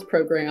the sports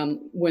program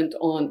went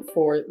on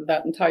for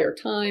that entire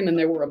time, and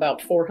there were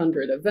about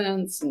 400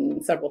 events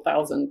and several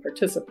thousand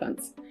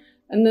participants.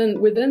 And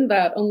then within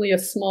that, only a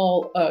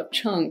small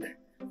chunk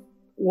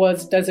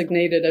was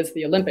designated as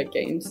the Olympic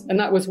Games, and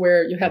that was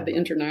where you had the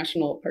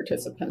international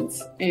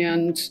participants.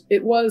 And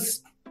it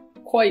was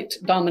quite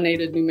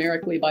dominated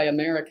numerically by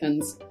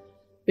Americans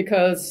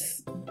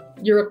because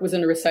Europe was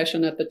in a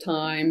recession at the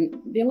time.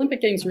 The Olympic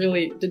Games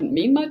really didn't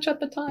mean much at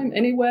the time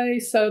anyway,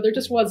 so there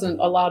just wasn't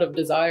a lot of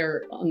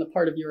desire on the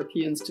part of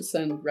Europeans to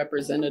send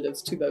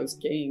representatives to those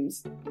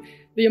games.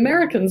 The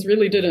Americans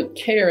really didn't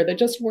care. They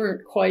just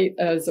weren't quite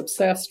as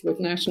obsessed with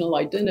national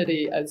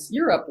identity as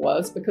Europe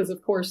was because,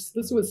 of course,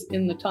 this was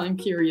in the time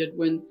period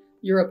when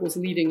Europe was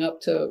leading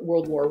up to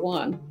World War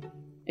I,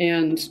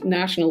 and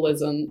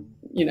nationalism,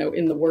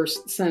 in the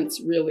worst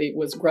sense, really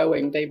was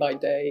growing day by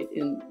day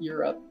in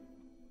Europe.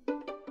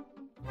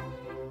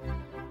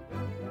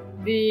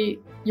 The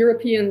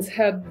Europeans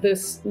had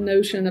this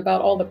notion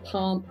about all the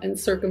pomp and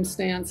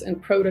circumstance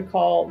and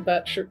protocol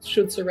that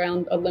should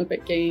surround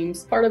Olympic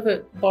Games. Part of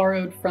it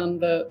borrowed from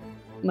the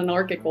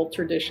monarchical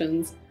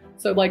traditions.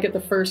 So like at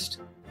the first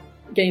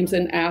Games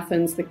in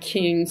Athens, the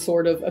king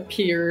sort of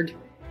appeared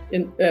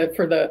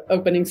for the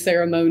opening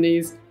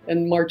ceremonies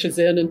and marches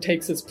in and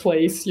takes his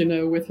place,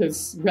 with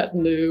his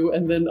retinue,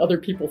 and then other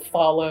people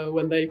follow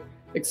and they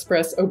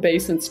express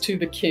obeisance to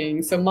the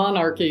king. So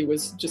monarchy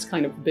was just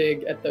kind of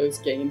big at those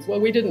games.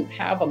 Well, we didn't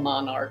have a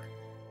monarch.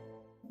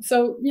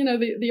 So,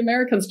 the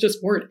Americans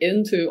just weren't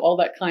into all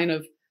that kind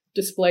of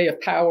display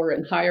of power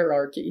and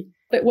hierarchy.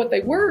 But what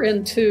they were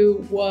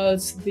into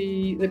was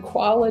the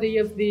quality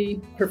of the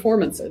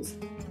performances.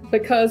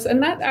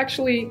 And that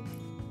actually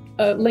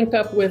linked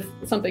up with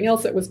something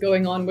else that was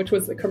going on, which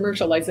was the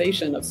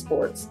commercialization of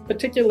sports,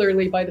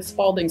 particularly by the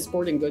Spalding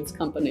Sporting Goods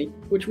Company,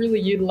 which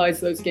really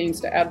utilized those games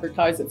to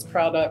advertise its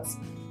products.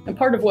 And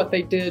part of what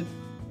they did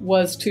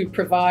was to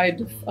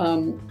provide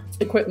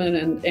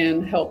equipment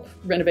and help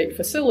renovate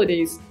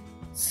facilities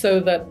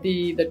so that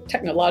the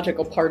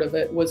technological part of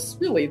it was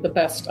really the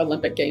best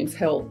Olympic Games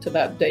held to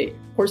that date.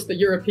 Of course, the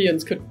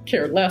Europeans could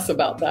care less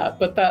about that,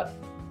 but that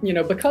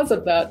because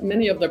of that,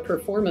 many of the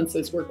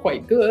performances were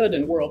quite good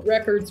and world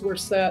records were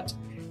set.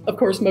 of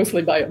course,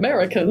 mostly by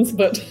Americans,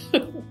 but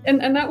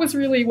and that was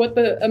really what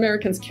the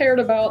Americans cared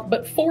about.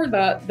 But for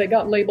that, they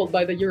got labeled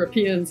by the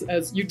Europeans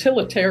as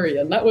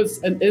utilitarian. That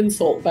was an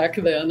insult back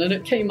then, and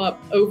it came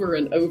up over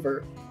and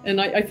over. And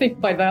I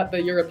think by that,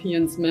 the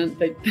Europeans meant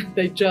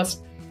they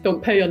just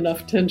don't pay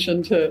enough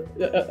attention to,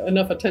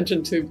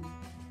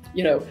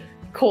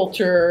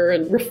 culture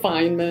and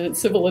refinement,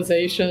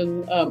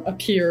 civilization,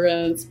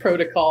 appearance,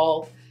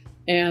 protocol.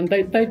 And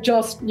they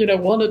just,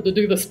 wanted to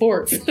do the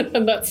sports.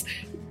 And that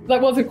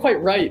wasn't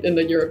quite right in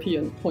the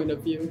European point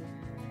of view.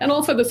 And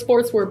also the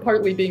sports were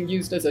partly being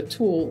used as a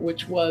tool,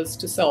 which was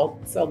to sell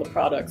the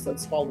products of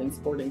Spalding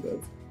Sporting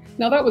Goods.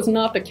 Now, that was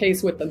not the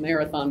case with the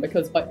marathon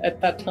because at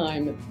that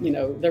time,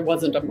 there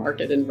wasn't a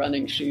market in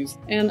running shoes.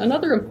 And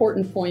another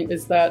important point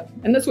is that,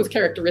 and this was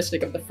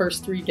characteristic of the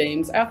first 3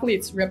 games,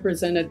 athletes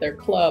represented their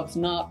clubs,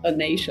 not a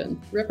nation.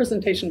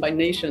 Representation by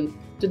nation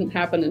didn't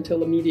happen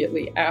until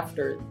immediately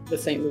after the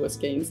St. Louis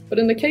Games. But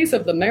in the case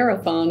of the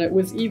marathon, it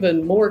was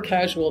even more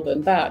casual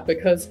than that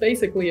because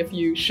basically if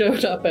you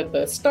showed up at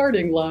the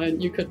starting line,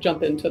 you could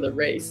jump into the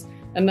race.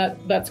 And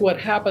that's what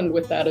happened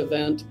with that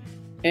event.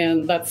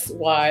 And that's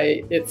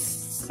why it's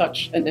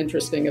such an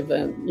interesting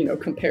event,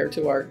 compared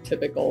to our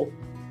typical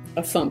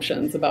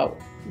assumptions about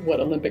what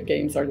Olympic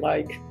Games are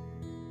like.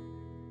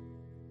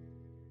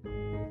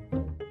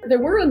 There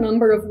were a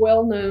number of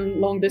well-known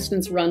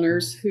long-distance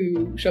runners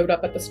who showed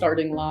up at the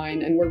starting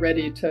line and were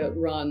ready to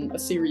run a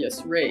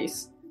serious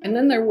race. And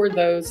then there were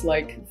those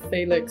like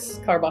Felix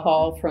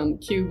Carbajal from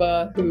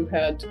Cuba who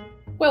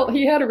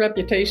he had a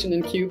reputation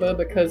in Cuba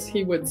because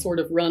he would sort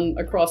of run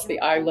across the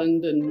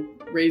island and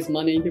raise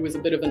money. He was a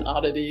bit of an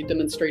oddity,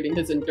 demonstrating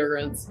his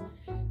endurance.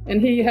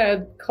 And he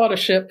had caught a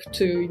ship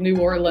to New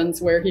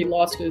Orleans where he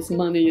lost his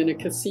money in a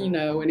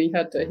casino and he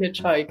had to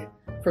hitchhike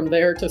from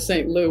there to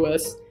St.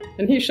 Louis.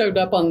 And he showed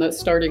up on the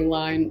starting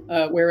line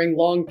wearing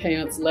long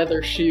pants,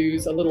 leather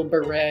shoes, a little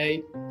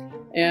beret.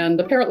 And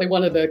apparently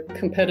one of the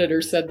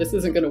competitors said this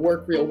isn't going to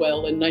work real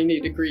well in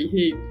 90-degree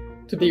heat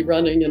to be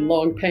running in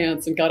long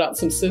pants, and got out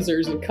some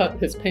scissors and cut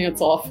his pants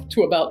off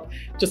to about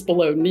just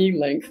below knee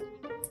length.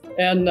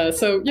 And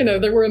so,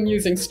 there were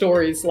amusing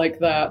stories like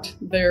that.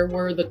 There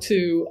were the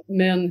 2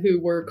 men who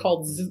were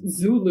called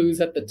Zulus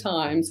at the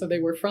time. So they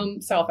were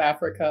from South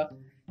Africa.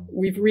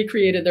 We've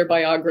recreated their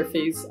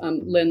biographies,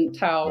 Lin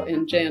Tao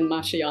and Jan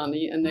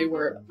Mashiani, and they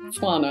were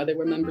Tswana. They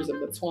were members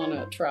of the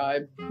Tswana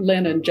tribe.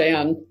 Lin and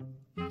Jan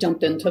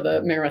jumped into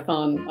the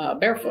marathon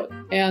barefoot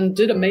and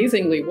did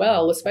amazingly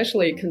well,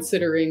 especially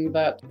considering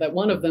that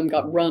one of them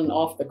got run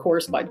off the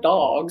course by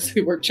dogs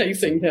who were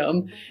chasing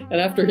him. And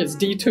after his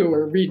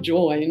detour,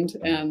 rejoined,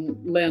 and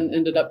Lin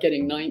ended up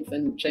getting 9th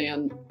and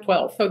Jan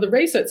 12th. So the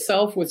race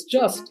itself was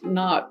just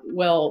not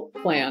well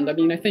planned. I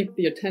mean, I think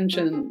the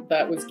attention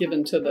that was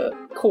given to the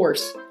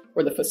course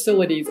or the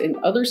facilities in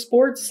other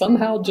sports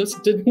somehow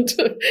just didn't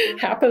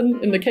happen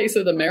in the case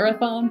of the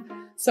marathon.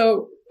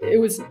 So it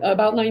was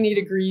about 90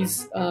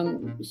 degrees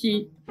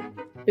heat.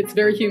 It's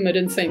very humid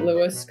in St.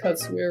 Louis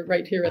because we're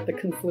right here at the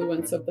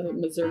confluence of the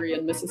Missouri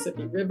and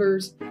Mississippi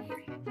rivers.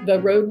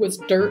 The road was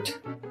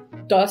dirt,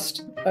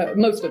 dust.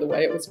 Most of the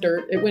way it was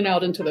dirt. It went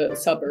out into the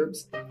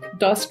suburbs.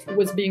 Dust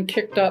was being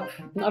kicked up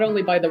not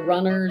only by the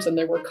runners, and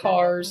there were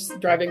cars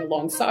driving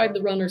alongside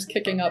the runners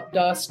kicking up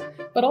dust,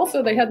 but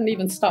also they hadn't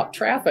even stopped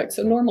traffic.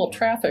 So normal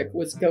traffic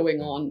was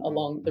going on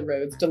along the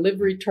roads.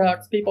 Delivery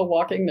trucks, people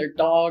walking their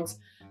dogs.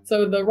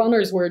 So the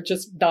runners were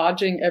just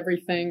dodging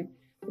everything.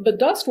 The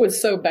dust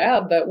was so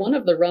bad that one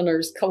of the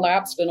runners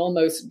collapsed and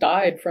almost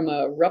died from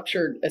a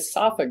ruptured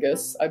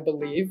esophagus, I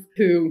believe,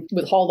 who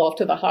was hauled off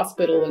to the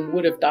hospital and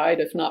would have died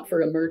if not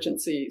for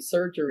emergency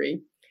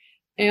surgery.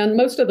 And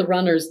most of the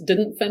runners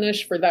didn't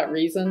finish for that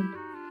reason.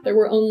 There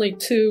were only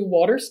 2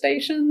 water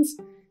stations,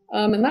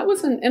 and that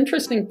was an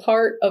interesting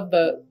part of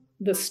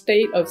the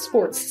state of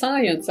sports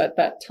science at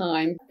that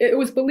time. It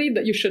was believed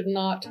that you should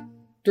not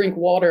drink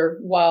water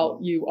while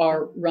you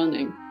are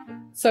running.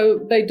 So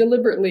they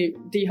deliberately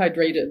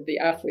dehydrated the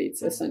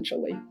athletes,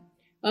 essentially.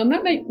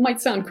 That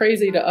might sound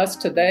crazy to us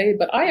today,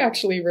 but I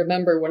actually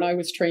remember when I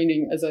was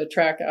training as a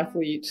track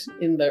athlete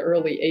in the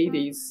early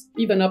 80s,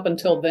 even up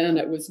until then,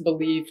 it was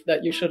believed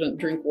that you shouldn't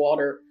drink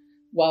water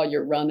while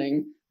you're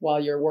running, while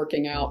you're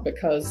working out,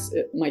 because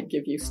it might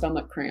give you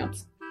stomach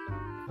cramps.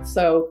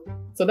 So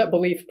that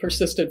belief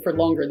persisted for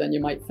longer than you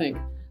might think.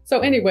 So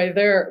anyway,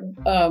 they're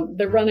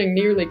running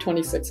nearly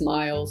 26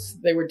 miles.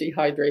 They were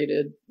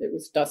dehydrated. It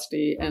was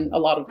dusty, and a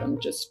lot of them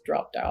just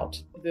dropped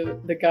out.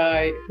 The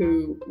guy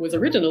who was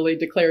originally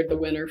declared the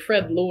winner,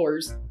 Fred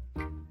Loers,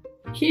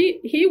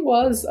 he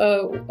was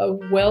a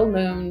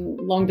well-known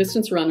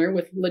long-distance runner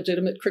with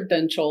legitimate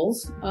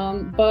credentials,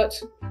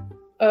 but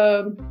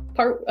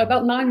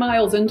about 9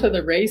 miles into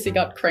the race, he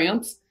got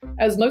cramps,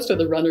 as most of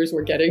the runners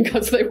were getting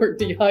because they were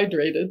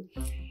dehydrated.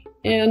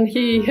 And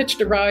he hitched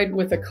a ride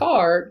with a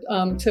car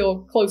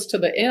till close to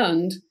the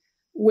end,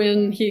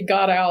 when he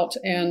got out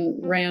and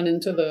ran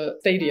into the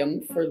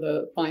stadium for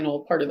the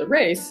final part of the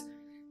race.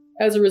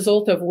 as a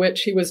result of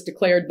which he was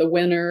declared the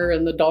winner,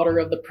 and the daughter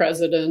of the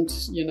president,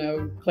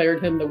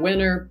 declared him the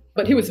winner.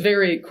 But he was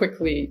very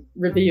quickly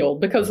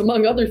revealed because,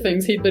 among other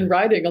things, he'd been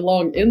riding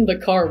along in the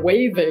car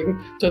waving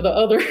to the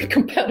other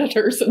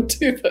competitors and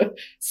to the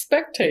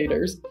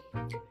spectators.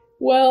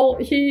 Well,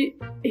 he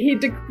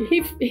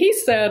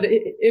said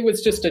it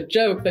was just a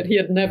joke, that he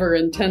had never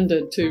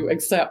intended to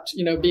accept,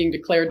 being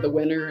declared the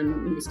winner,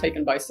 and he was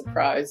taken by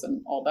surprise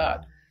and all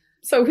that.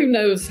 So who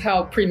knows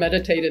how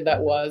premeditated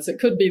that was? It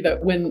could be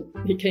that when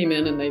he came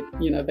in and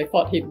they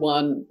thought he'd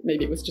won,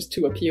 maybe it was just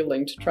too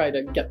appealing to try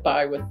to get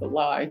by with the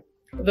lie.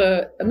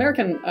 The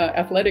American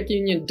Athletic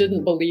Union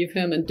didn't believe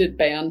him and did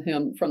ban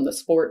him from the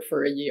sport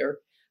for a year.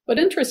 But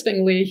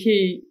interestingly,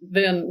 he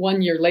then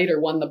 1 year later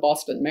won the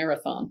Boston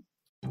Marathon.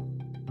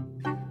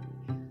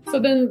 So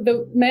then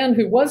the man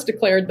who was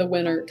declared the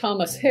winner,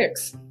 Thomas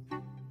Hicks,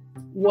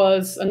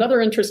 was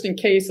another interesting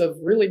case of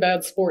really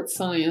bad sports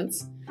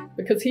science,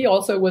 because he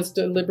also was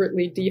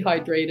deliberately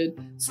dehydrated.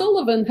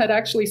 Sullivan had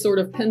actually sort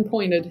of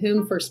pinpointed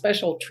him for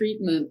special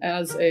treatment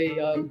as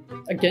a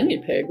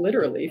guinea pig,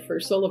 literally,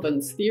 for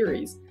Sullivan's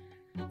theories.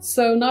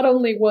 So not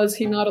only was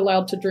he not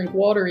allowed to drink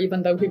water,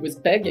 even though he was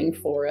begging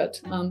for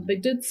it, they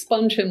did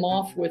sponge him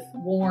off with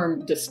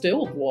warm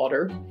distilled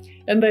water,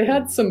 and they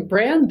had some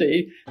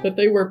brandy that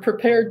they were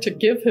prepared to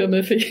give him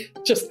if he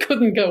just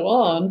couldn't go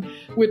on,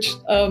 which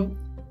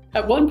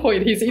at one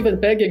point he's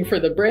even begging for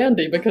the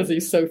brandy because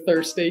he's so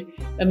thirsty,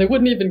 and they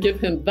wouldn't even give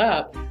him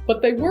that.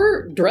 But they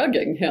were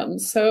drugging him,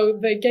 so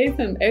they gave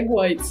him egg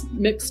whites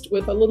mixed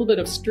with a little bit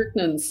of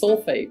strychnine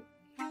sulfate,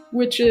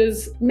 which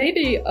is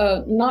maybe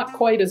not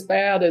quite as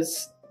bad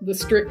as the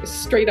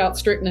straight-out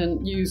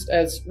strychnine used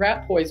as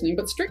rat poisoning,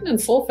 but strychnine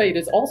sulfate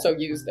is also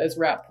used as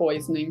rat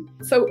poisoning.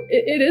 So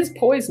it is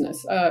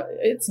poisonous.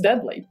 It's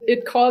deadly.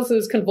 It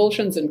causes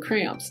convulsions and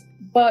cramps.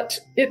 But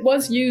it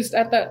was used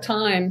at that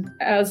time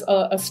as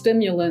a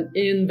stimulant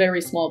in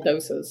very small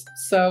doses.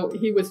 So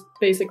he was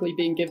basically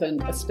being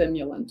given a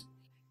stimulant.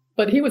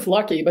 But he was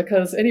lucky,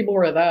 because any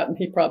more of that and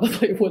he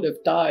probably would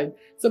have died.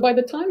 So by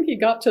the time he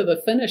got to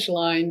the finish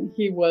line,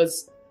 he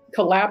was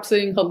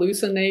collapsing,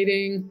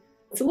 hallucinating.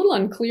 It's a little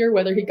unclear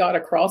whether he got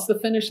across the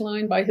finish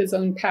line by his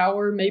own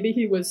power. Maybe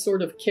he was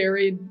sort of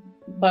carried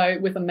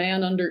with a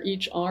man under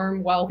each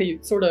arm while he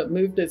sort of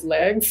moved his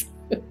legs.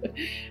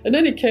 In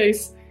any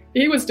case,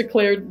 he was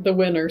declared the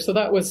winner, so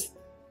that was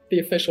the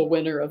official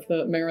winner of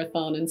the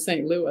marathon in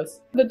St.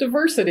 Louis. The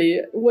diversity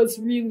was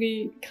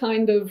really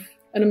kind of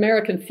an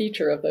American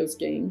feature of those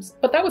games.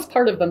 But that was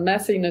part of the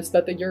messiness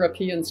that the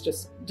Europeans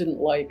just didn't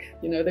like.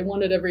 They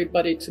wanted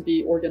everybody to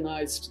be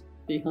organized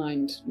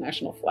behind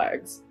national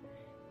flags.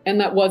 And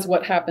that was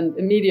what happened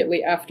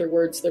immediately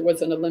afterwards. There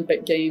was an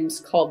Olympic Games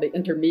called the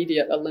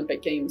Intermediate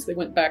Olympic Games. They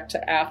went back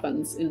to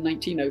Athens in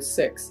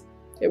 1906.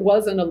 It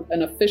was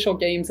an official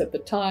games at the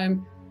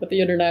time, but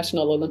the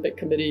International Olympic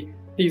Committee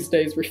these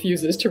days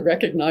refuses to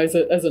recognize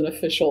it as an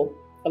official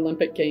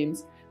Olympic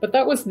Games. But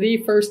that was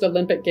the first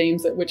Olympic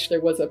Games at which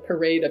there was a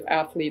parade of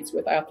athletes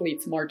with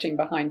athletes marching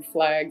behind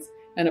flags,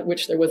 and at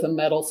which there was a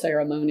medal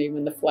ceremony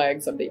when the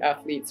flags of the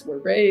athletes were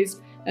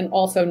raised. And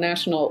also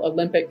national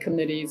Olympic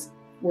committees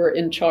were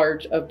in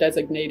charge of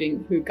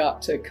designating who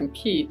got to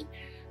compete.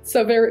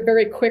 So very,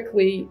 very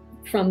quickly,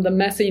 from the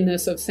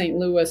messiness of St.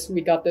 Louis, we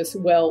got this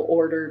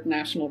well-ordered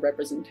national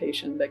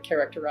representation that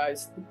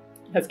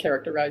has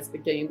characterized the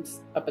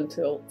Games up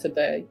until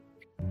today.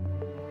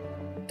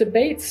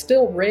 Debates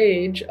still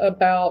rage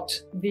about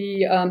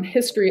the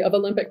history of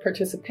Olympic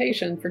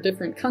participation for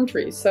different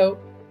countries. So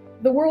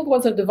the world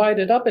wasn't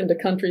divided up into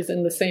countries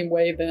in the same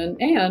way then,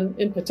 and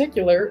in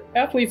particular,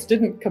 athletes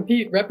didn't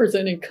compete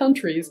representing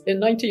countries in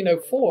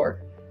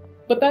 1904.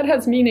 But that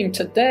has meaning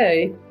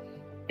today,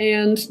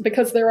 and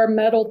because there are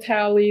medal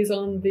tallies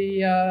on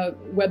the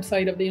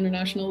website of the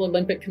International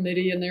Olympic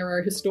Committee, and there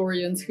are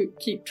historians who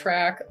keep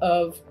track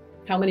of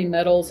how many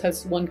medals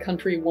has one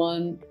country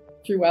won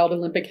throughout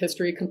Olympic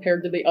history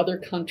compared to the other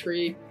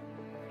country,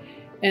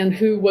 and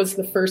who was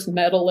the first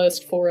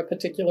medalist for a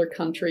particular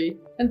country.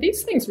 And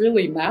these things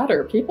really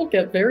matter. People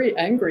get very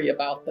angry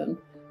about them.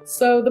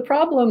 So the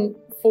problem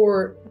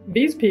for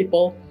these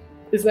people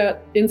is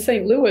that in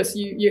St. Louis,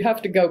 you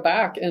have to go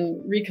back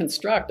and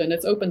reconstruct, and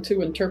it's open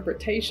to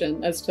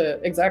interpretation as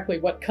to exactly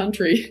what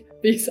country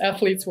these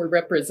athletes were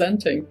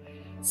representing.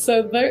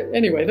 So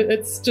anyway,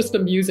 it's just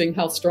amusing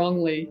how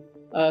strongly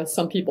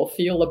some people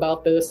feel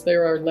about this.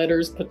 There are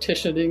letters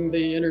petitioning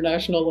the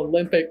International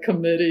Olympic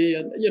Committee,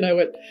 and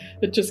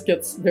it just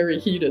gets very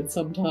heated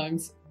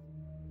sometimes.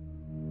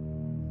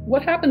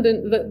 What happened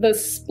in the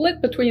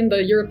split between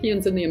the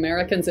Europeans and the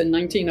Americans in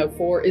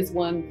 1904 is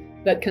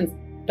one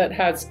that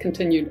has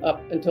continued up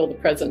until the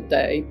present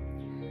day.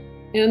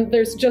 And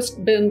there's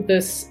just been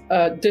this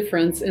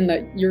difference in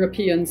that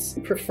Europeans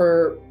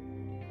prefer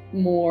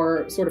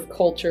more sort of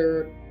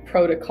culture,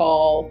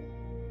 protocol,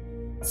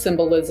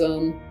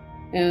 symbolism,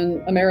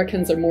 and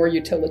Americans are more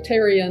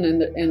utilitarian,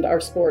 and our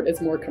sport is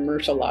more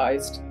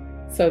commercialized.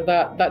 So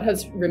that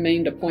has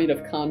remained a point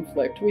of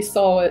conflict. We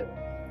saw it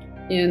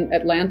in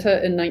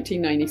Atlanta in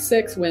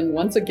 1996, when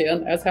once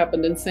again, as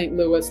happened in St.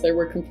 Louis, there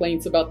were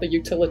complaints about the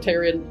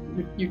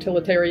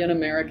utilitarian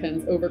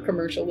Americans,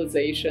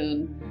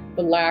 over-commercialization,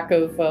 the lack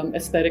of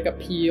aesthetic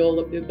appeal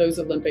of those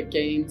Olympic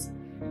Games.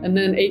 And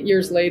then 8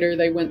 years later,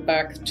 they went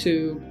back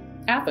to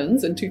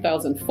Athens in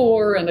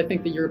 2004, and I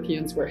think the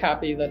Europeans were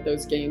happy that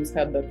those games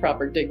had the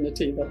proper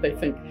dignity that they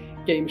think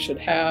games should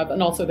have,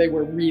 and also they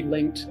were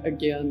re-linked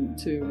again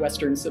to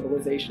Western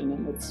civilization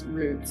and its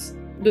roots.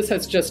 This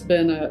has just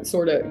been a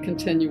sort of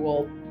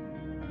continual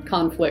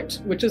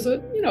conflict, which is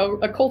a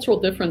cultural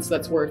difference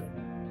that's worth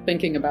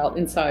thinking about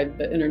inside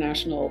the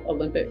International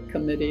Olympic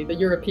Committee. The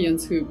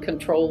Europeans who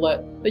control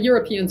it, the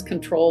Europeans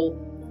control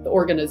the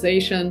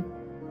organization,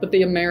 but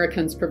the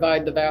Americans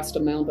provide the vast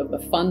amount of the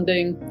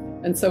funding.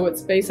 And so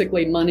it's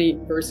basically money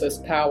versus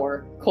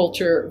power,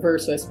 culture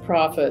versus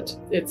profit.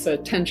 It's a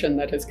tension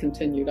that has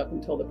continued up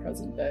until the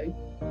present day.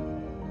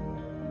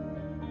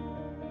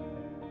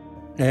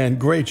 And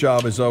great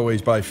job, as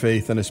always, by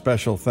Faith, and a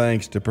special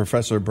thanks to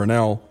Professor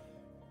Burnell.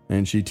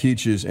 And she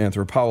teaches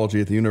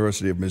anthropology at the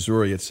University of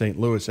Missouri at St.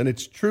 Louis. And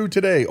it's true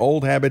today,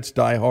 old habits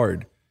die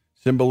hard.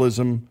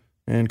 Symbolism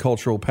and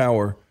cultural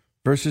power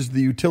versus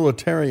the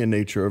utilitarian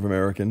nature of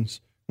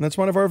Americans. And that's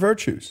one of our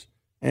virtues.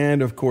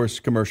 And, of course,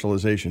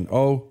 commercialization.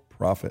 Oh,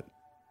 profit.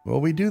 Well,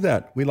 we do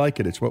that. We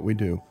like it. It's what we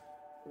do.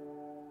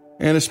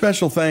 And a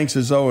special thanks,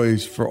 as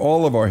always, for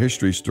all of our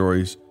history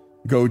stories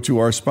go to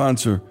our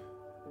sponsor,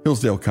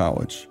 Hillsdale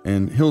College.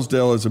 And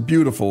Hillsdale is a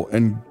beautiful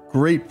and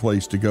great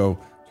place to go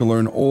to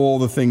learn all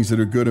the things that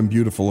are good and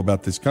beautiful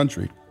about this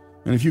country.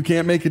 And if you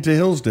can't make it to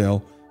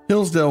Hillsdale,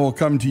 Hillsdale will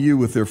come to you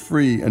with their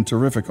free and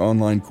terrific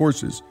online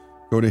courses.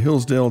 Go to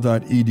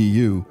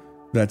hillsdale.edu.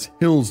 That's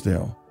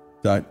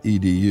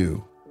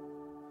hillsdale.edu.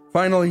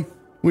 Finally,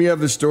 we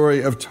have the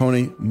story of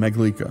Tony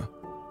Maglica.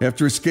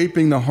 After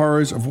escaping the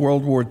horrors of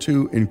World War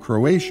II in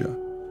Croatia,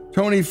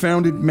 Tony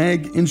founded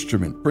Mag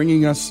Instrument,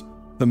 bringing us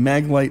the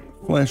Maglite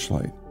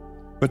flashlight.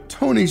 But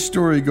Tony's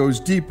story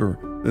goes deeper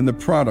than the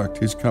product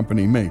his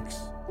company makes.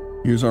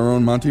 Here's our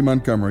own Monty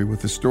Montgomery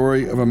with the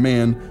story of a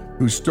man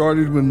who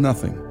started with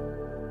nothing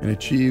and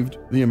achieved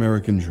the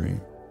American dream.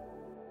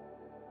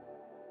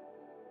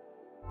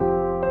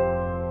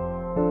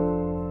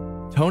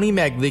 Tony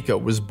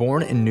Maglica was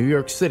born in New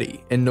York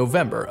City in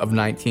November of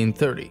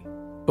 1930.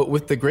 But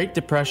with the Great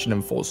Depression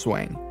in full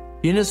swing,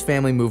 he and his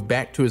family moved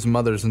back to his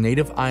mother's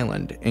native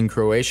island in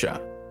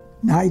Croatia.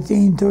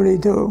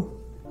 1932,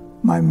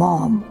 my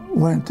mom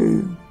went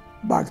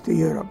back to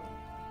Europe.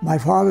 My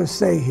father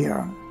stayed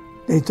here.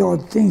 They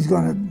thought things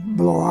going to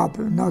blow up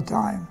in no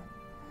time.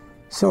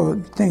 So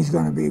things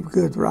going to be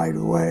good right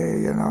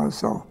away,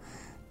 so.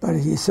 But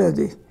he said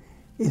he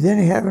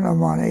didn't have no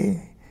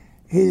money.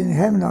 He didn't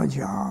have no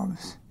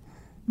jobs.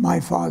 My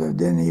father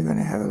didn't even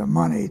have the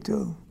money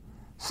to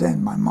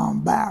send my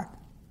mom back.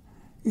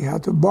 He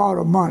had to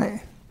borrow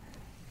money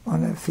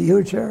on a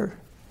future,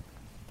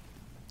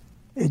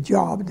 a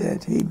job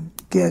that he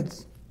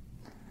gets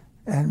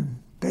and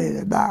paid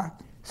it back.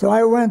 So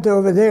I went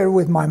over there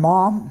with my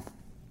mom,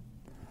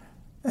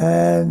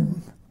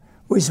 and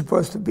we're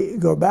supposed to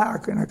go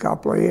back in a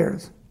couple of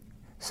years.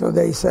 So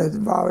they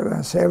said, well, we're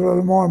going to save a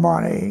little more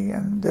money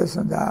and this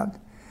and that.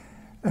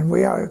 And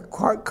we are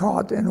quite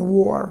caught in a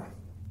war,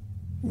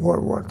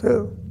 World War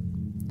II.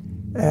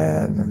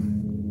 And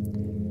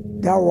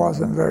that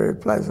wasn't very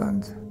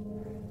pleasant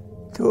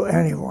to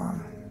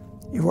anyone.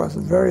 It was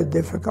very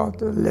difficult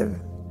to live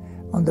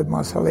under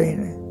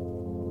Mussolini.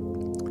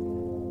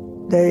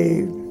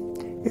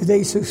 If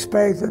they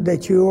suspect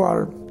that you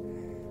are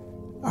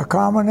a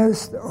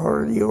communist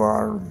or you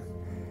are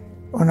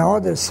on the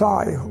other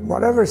side,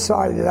 whatever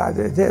side that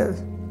it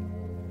is,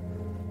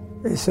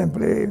 they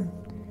simply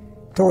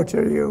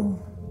torture you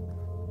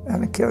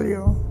and kill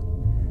you.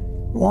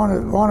 One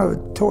of the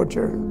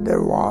torture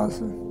there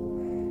was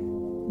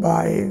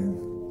by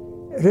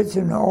rich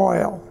in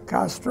oil,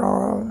 castor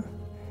oil,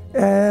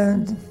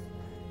 and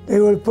they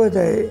will put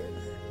a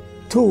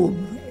tube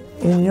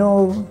in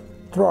your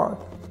throat,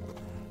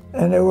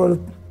 and they will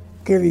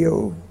give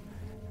you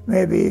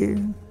maybe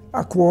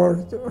a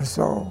quart or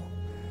so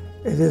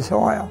of this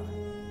oil,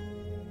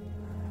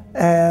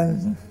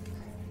 and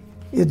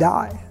you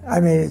die. I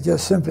mean, it's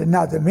just simply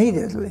not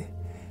immediately,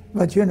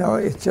 but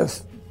it's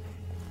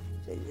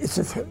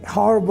a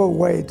horrible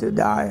way to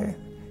die.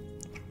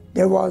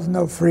 There was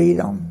no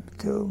freedom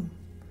to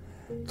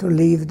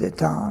leave the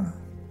town.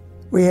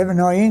 We have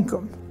no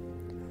income.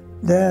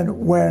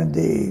 Then when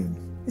the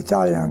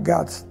Italians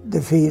got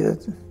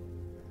defeated,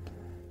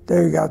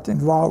 they got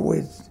involved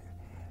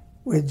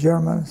with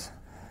Germans.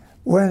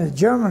 When a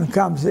German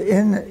comes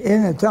in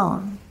a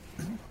town,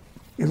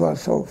 it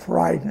was so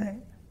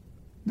frightening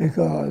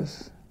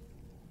because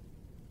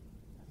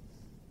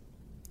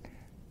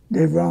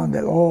they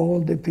rounded all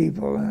the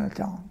people in the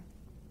town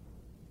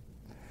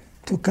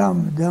to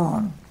come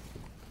down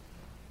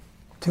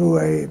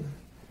to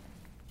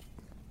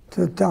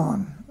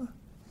town.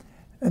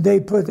 And they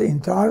put the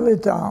entire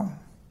town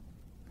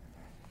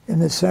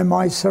in a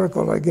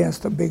semicircle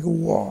against a big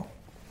wall.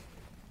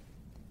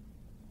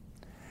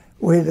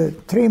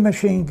 with 3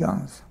 machine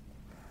guns.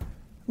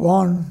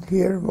 One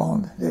here,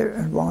 one there,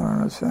 and one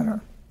on the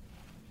center.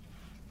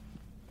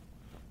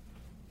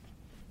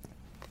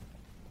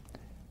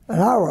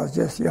 And I was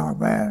just a young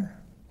man.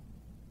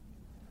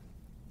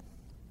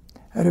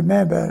 I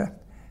remember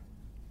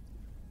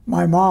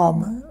my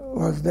mom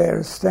was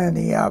there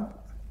standing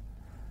up.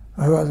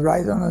 I was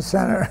right on the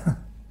center.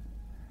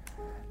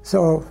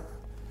 So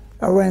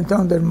I went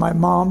under my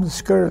mom's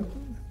skirt.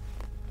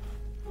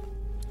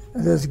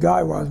 This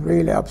guy was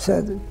really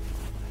upset.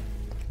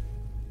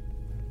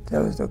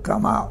 Tell us to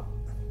come out.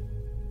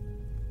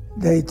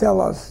 They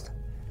tell us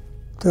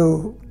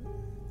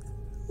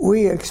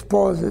we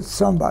exposed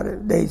somebody.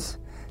 They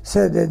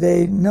said that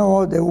they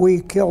know that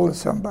we killed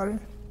somebody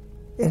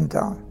in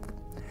town,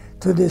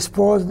 to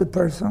dispose the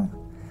person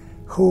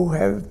who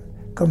have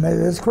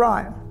committed this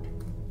crime.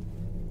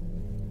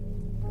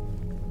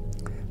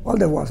 Well,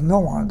 there was no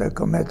one that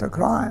committed a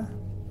crime.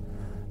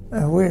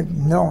 And we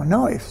don't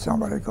know if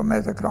somebody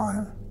committed a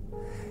crime.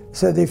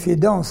 Said, if you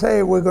don't say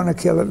it, we're going to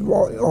kill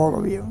all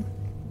of you.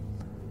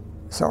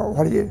 So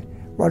what are you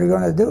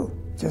going to do?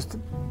 Just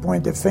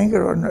point the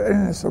finger on an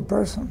innocent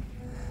person?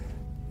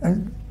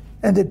 And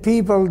the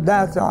people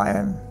that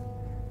time,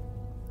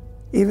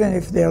 even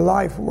if their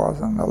life was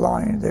on the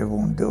line, they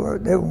won't do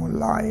it. They won't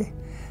lie.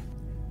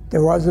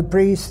 There was a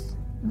priest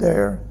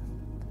there,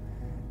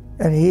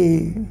 and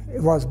he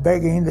was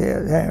begging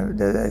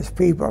that his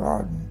people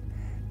are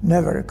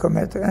never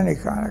commit any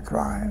kind of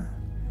crime.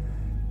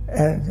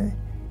 And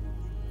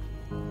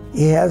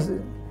he has,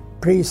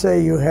 priest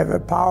say, you have a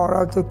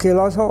power to kill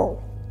us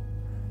all.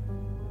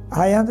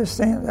 I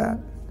understand that.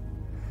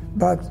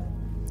 But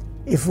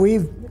if we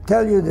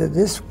tell you that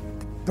this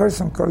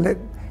person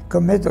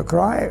commit a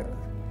crime,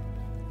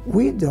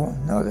 we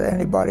don't know that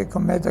anybody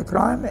commit a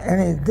crime,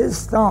 and in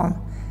this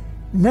town,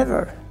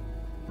 never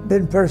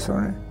been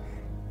person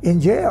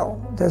in jail.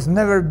 There's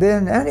never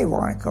been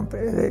anyone.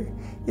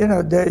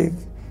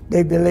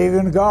 They believe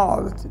in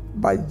God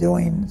by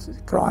doing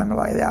crime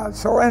like that.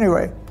 So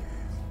anyway,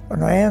 at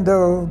the end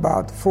of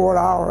about 4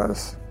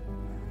 hours,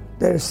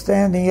 they're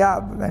standing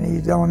up, and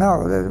you don't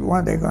know that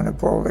when they're going to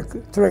pull the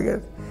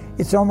trigger.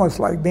 It's almost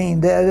like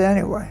being dead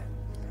anyway.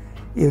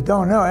 You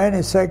don't know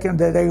any second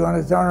that they're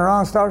going to turn around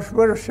and start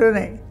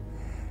shooting.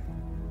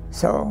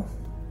 So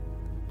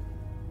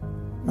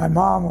my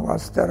mom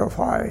was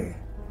terrified,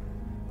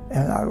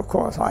 and of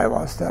course I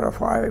was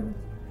terrified.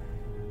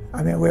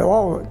 I mean,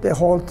 the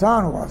whole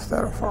town was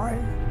terrified.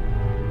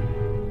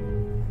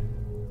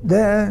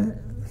 Then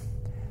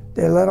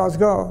they let us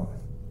go.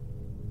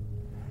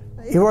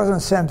 It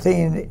wasn't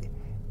something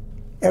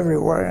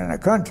everywhere in the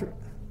country.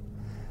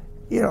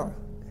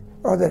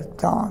 Other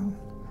town,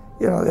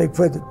 they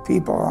put the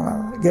people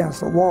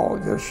against the wall,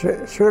 just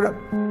shoot them.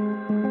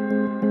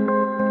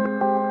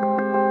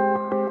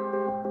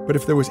 But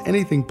if there was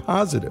anything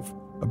positive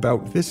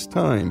about this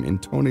time in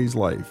Tony's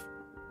life,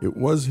 it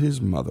was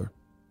his mother.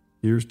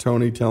 Here's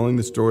Tony telling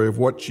the story of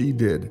what she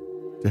did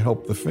to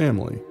help the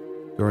family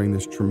during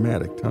this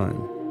traumatic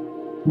time.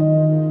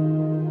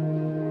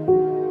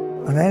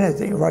 On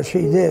anything, what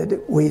she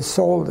did, we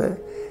sold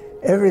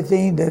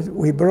everything that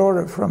we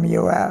brought from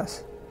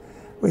U.S.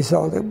 We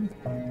sold the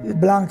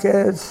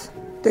blankets,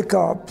 the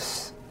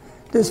cups,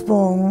 the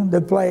spoon,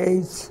 the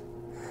plates,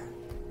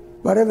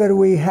 whatever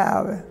we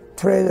have,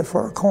 traded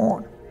for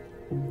corn.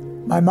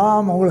 My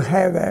mom will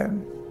save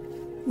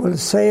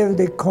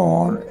the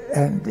corn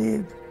and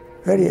the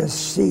various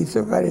seeds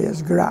of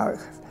various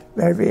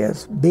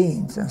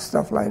beans and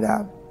stuff like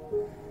that.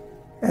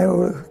 And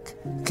we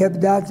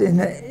kept that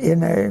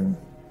in a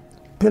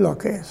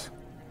pillowcase.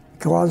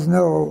 There was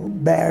no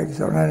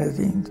bags or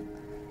anything.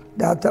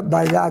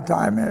 By that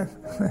time, it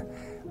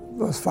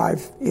was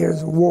 5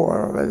 years of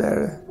war over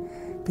there.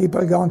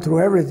 People gone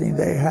through everything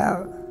they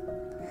have.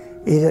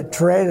 Either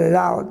traded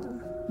out,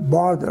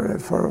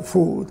 bartered for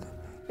food.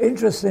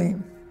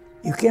 Interesting,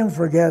 you can't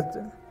forget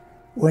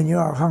when you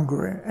are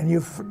hungry, and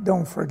you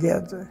don't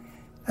forget.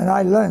 And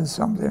I learned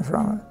something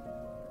from it.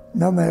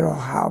 No matter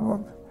how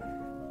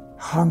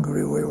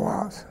hungry we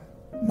was,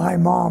 my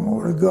mom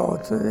would go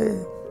to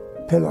the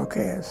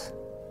pillowcase,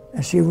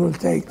 and she would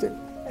take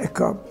a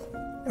cup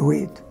of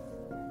wheat.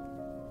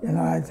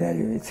 I tell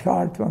you, it's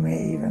hard for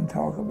me even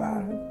talk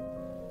about it.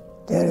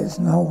 There is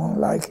no one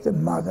like the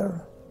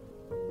mother.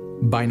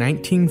 By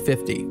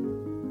 1950,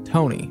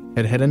 Tony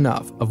had had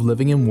enough of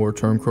living in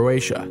war-torn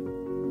Croatia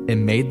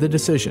and made the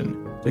decision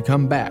to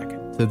come back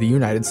to the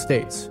United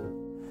States.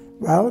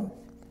 Well,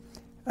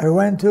 I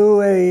went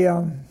to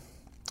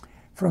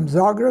from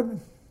Zagreb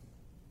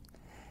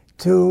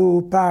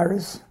to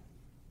Paris,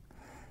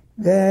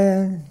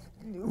 then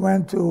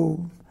went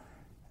to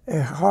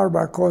a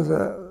harbor called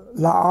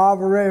La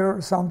Havre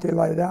or something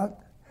like that,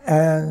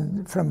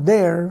 and from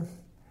there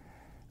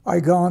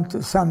I gone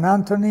to St.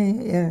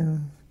 Anthony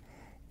in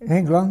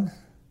England.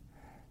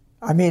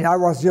 I mean, I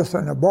was just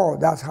on a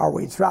boat. That's how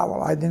we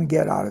travel. I didn't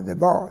get out of the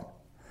boat.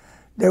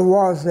 There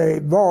was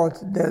a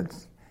boat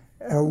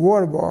a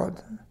war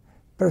boat,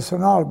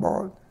 personnel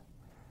boat,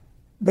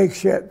 big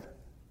ship,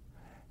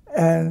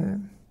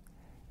 and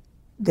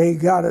they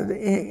got it,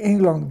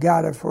 England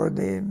got it for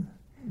the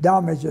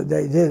damage that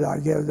they did. I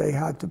guess they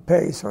had to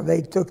pay, so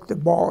they took the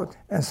boat,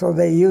 and so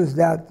they used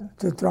that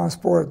to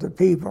transport the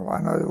people.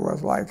 I know it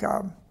was like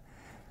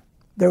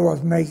they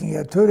was making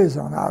a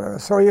tourism out of it.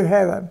 So you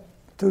have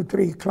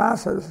 2-3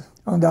 classes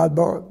on that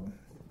boat.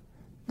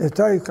 The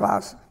third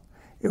class,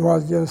 it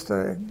was just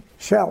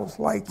shelves,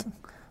 like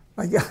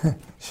a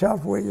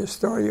shelf where you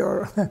store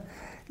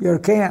your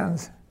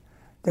cans.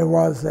 There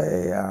was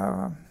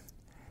a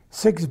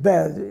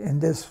 6-bed in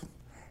this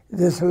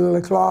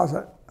little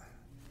closet.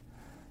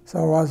 So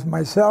it was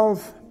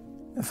myself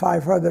and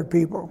 5 other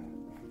people.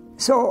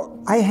 So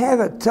I have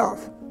it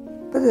tough,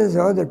 but there's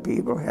other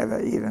people who have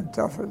it even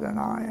tougher than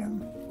I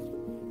am.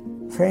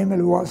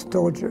 Family was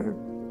tortured.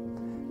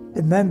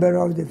 The member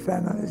of the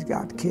families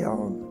got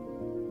killed.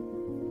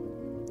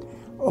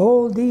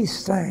 All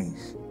these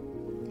things,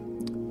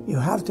 you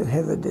have to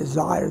have a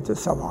desire to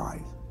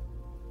survive.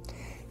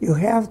 You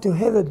have to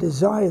have a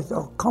desire to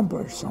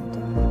accomplish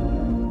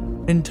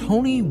something. And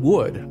Tony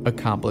would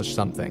accomplish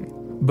something.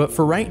 But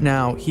for right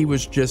now, he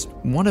was just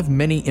one of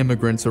many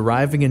immigrants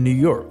arriving in New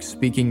York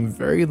speaking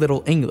very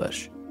little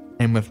English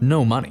and with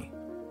no money.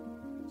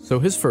 So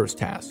his first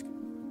task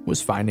was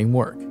finding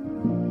work.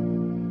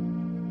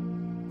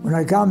 When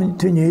I came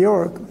to New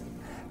York,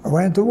 I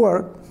went to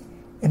work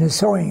in a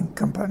sewing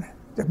company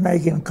that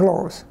making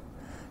clothes.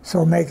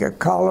 So make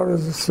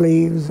collars,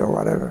 sleeves, or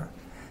whatever.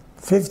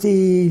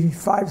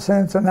 55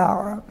 cents an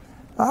hour.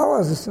 That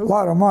was a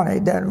lot of money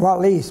then, well,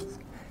 at least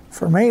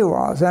for me it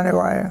was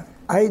anyway.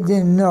 I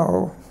didn't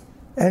know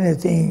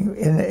anything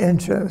in the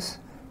inches,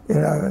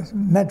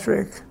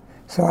 metric.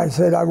 So I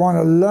said, I want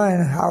to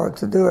learn how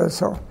to do it.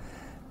 So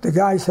the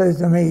guy says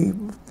to me,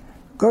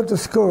 go to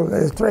school,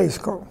 there's trade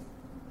school.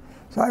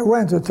 So I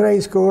went to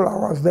trade school,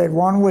 I was there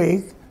 1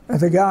 week, and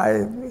the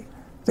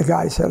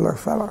guy said, look,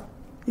 fella,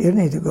 you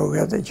need to go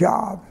get a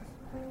job.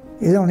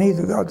 You don't need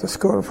to go to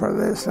school for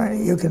this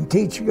thing. You can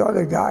teach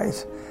other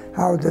guys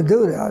how to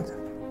do that.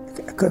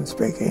 I couldn't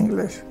speak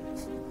English.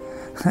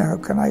 How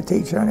can I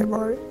teach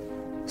anybody?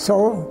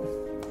 So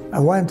I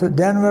went to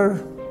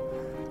Denver,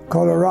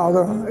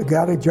 Colorado,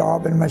 got a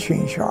job in a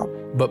machine shop.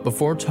 But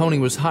before Tony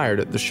was hired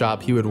at the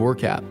shop he would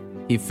work at,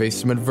 he faced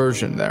some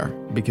aversion there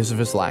because of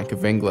his lack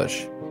of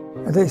English.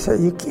 And they said,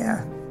 you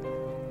can't.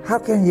 How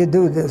can you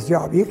do this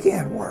job? You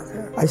can't work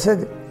here. I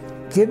said,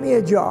 give me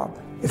a job.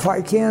 If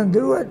I can't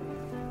do it,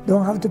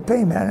 don't have to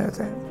pay me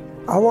anything.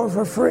 I work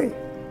for free.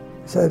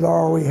 He said,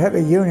 oh, we have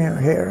a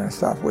union here and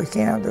stuff. We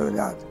can't do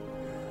that.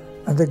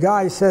 And the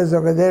guy says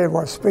over there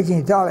was speaking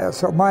Italian,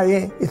 so my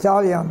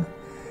Italian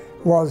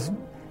was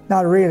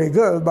not really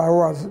good, but it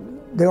was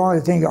the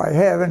only thing I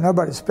have, and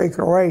nobody speaks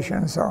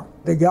Croatian. So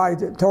the guy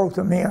talked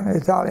to me in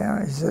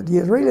Italian. He said,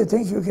 you really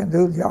think you can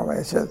do the job?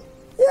 I said,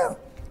 yeah.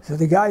 So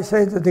the guy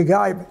said to the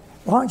guy,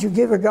 why don't you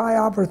give a guy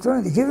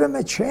opportunity? Give him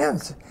a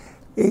chance.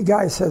 The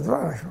guy said,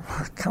 well,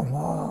 come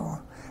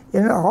on.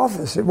 In the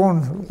office, it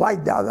won't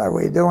like that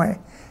we're doing. He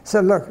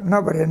said, look,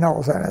 nobody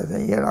knows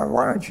anything.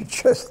 Why don't you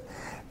just...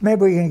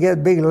 Maybe we can get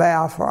a big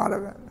laugh out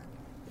of it.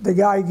 The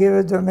guy gave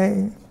it to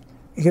me.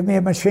 He gave me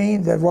a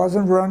machine that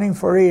wasn't running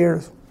for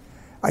years.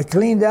 I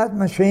cleaned that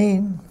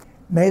machine,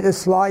 made the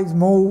slides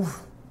move,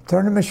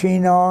 turned the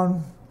machine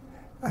on,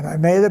 and I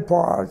made the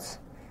parts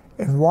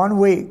in 1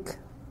 week,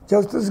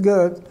 just as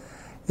good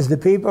as the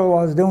people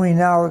was doing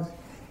now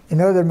in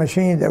other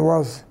machine that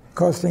was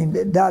costing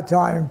at that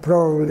time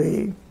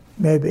probably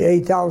maybe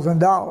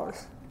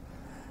 $8,000.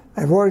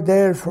 I worked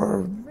there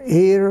for a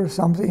year or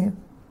something.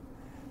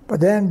 But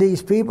then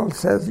these people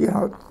says,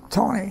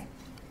 Tony,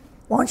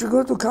 why don't you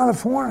go to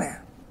California?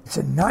 It's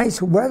a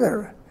nice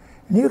weather,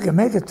 and you can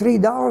make it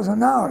 $3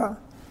 an hour.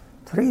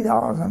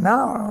 $3 an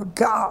hour,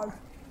 God.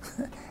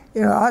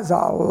 That's a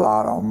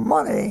lot of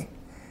money.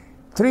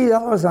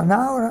 $3 an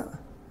hour,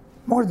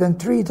 more than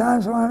 3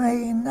 times what I'm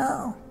making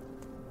now.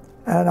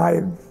 And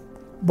I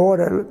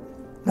bought a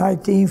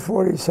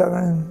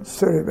 1947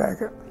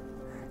 Studebaker,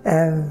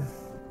 and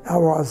that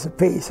was a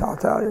piece, I'll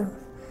tell you.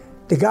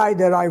 The guy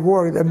that I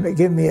worked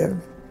gave me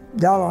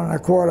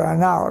 $1.25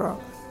 an hour.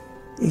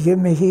 He gave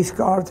me his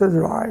car to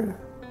drive.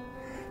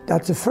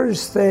 That's the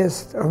first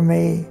taste of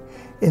me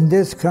in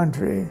this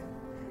country,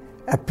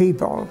 a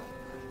people,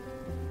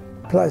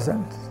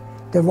 pleasant.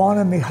 They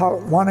want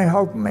to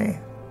help me.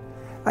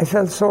 I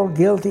felt so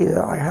guilty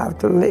that I have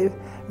to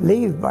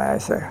leave, but I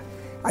said,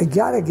 I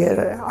gotta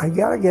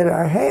get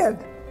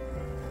ahead.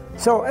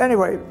 So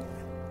anyway,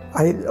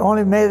 I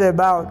only made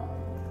about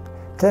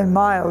 10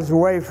 miles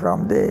away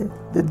from the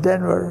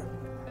Denver.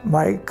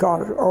 My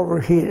car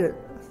overheated.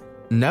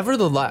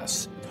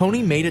 Nevertheless,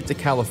 Tony made it to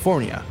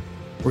California,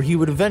 where he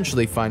would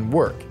eventually find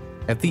work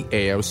at the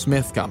A.O.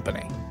 Smith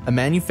Company, a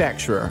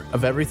manufacturer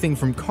of everything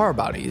from car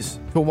bodies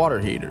to water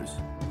heaters.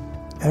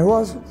 It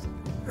was a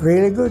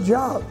really good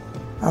job.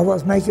 I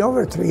was making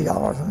over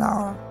 $3 an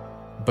hour.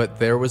 But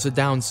there was a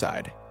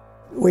downside.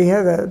 We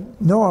have a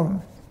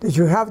norm that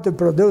you have to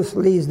produce at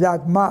least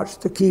that much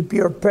to keep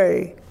your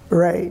pay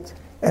rate.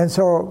 And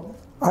so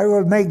I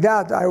will make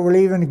that. I will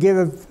even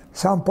give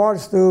some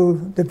parts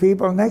to the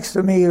people next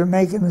to me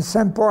making the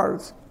same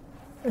parts.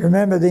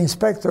 Remember, the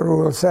inspector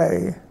will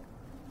say,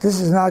 "This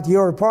is not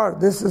your part.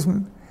 This is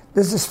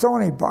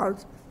Tony's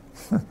part,"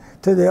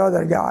 to the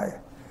other guy.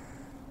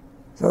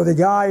 So the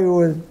guy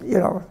would,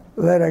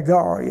 let it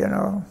go,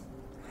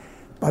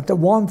 But the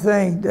one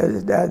thing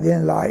that I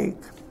didn't like,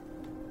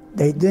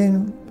 they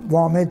didn't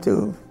want me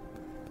to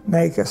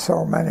make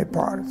so many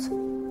parts.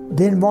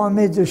 Didn't want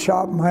me to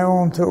shop my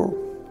own tool.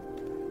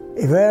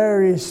 A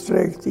very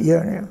strict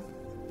union.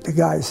 The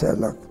guy said,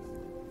 "Look,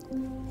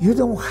 you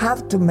don't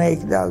have to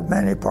make that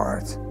many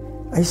parts."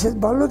 I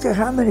said, "But look at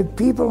how many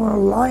people are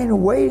in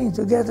line waiting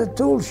to get a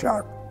tool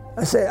shop."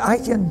 I said, "I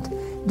can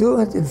do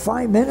it in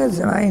 5 minutes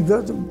and I can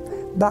go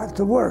back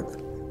to work."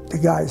 The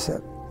guy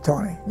said,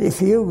 "Tony,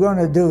 if you're going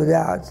to do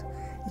that,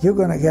 you're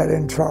going to get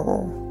in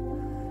trouble."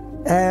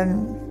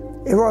 And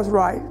it was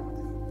right.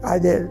 I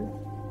did.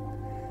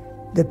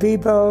 The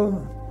people,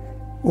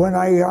 when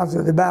I got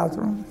to the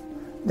bathroom,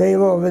 they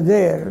were over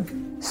there,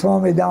 slow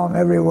me down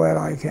everywhere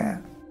I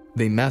can.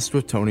 They messed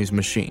with Tony's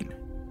machine,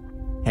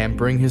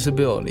 hampering his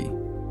ability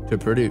to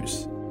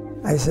produce.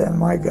 I said,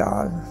 "My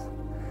God,"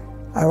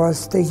 I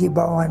was thinking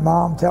about my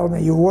mom telling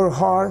me, "You work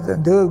hard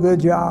and do a good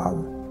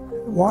job.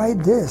 Why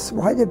this?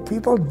 Why did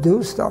people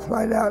do stuff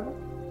like that?"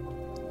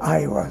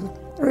 I was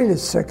really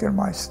sick in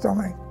my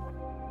stomach.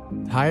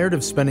 Tired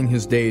of spending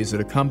his days at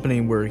a company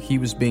where he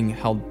was being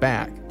held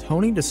back,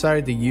 Tony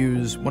decided to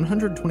use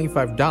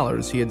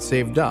 $125 he had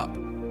saved up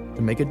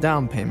to make a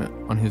down payment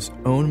on his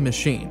own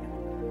machine.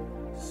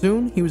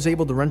 Soon, he was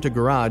able to rent a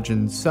garage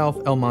in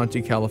South El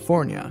Monte,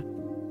 California,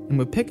 and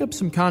would pick up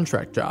some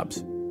contract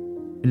jobs,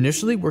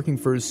 initially working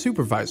for his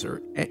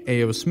supervisor at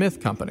A.O. Smith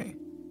Company,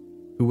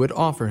 who would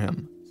offer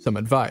him some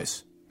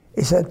advice.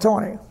 He said,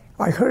 "Tony,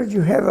 I heard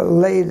you have a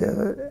lady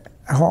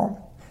at home."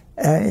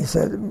 And he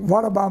said,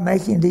 "What about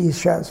making these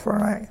sheds for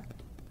me?"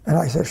 And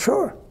I said,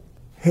 "Sure.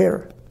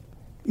 Here,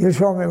 you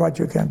show me what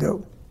you can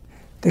do."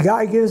 The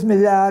guy gives me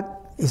that.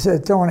 He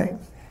said, "Tony,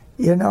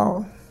 you're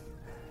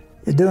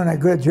doing a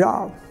good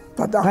job,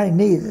 but I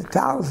need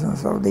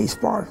thousands of these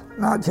parts,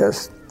 not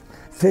just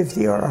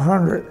 50 or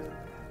 100.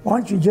 Why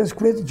don't you just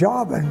quit the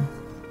job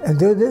and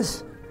do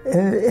this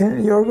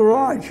in your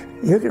garage?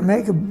 You can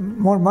make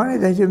more money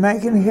than you're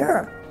making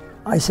here."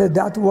 I said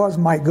that was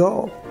my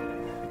goal,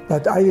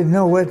 but I didn't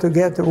know where to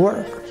get to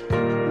work.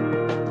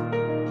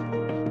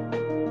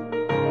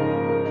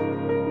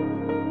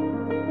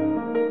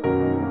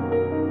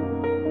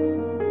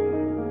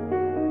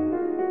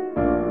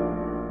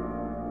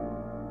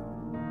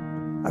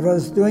 I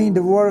was doing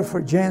the work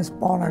for James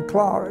Bonner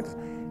Clark,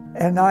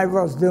 and I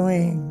was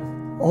doing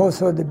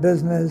also the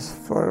business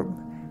for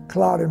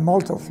Cloud and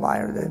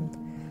Multiplier. There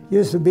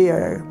used to be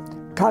a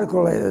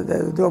calculator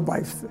that would do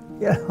by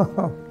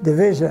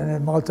division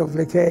and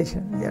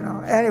multiplication.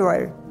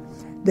 Anyway,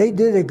 they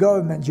did a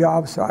government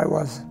job, so I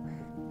was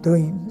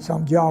doing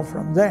some job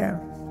from them.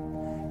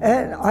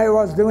 And I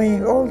was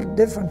doing all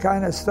different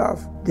kind of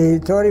stuff. The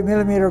 30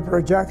 millimeter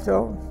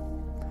projectile,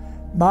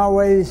 MAU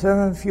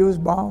 87 fuse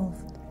bomb,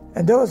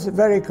 and those are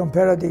very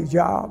competitive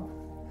job.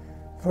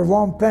 For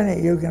 1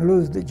 penny, you can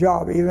lose the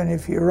job even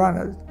if you run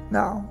it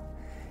now.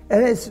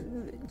 And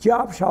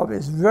job shop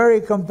is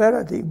very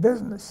competitive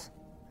business.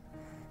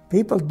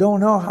 People don't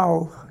know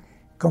how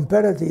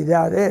competitive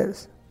that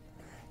is.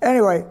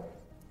 Anyway,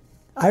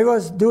 I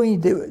was doing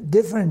the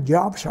different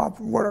job shop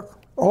work,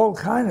 all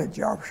kind of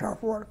job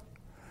shop work,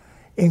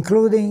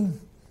 including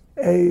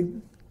a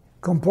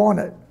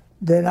component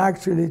that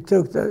actually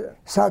took the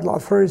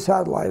first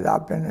satellite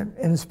up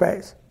in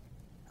space.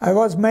 I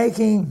was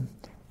making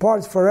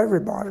parts for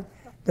everybody.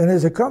 Then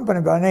there's a company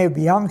by the name of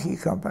Bianchi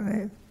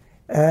Company,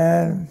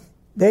 and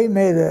they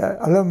made an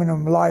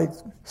aluminum light.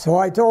 So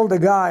I told the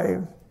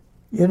guy,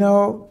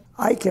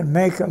 I can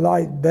make a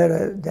light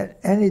better than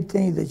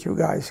anything that you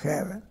guys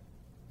have.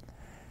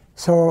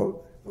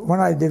 So when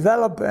I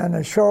developed and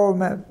I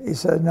showed him, he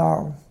said,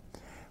 "No,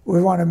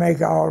 we want to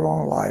make our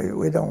own light.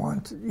 We don't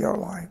want your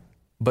light."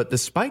 But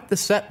despite the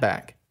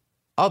setback,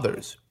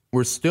 others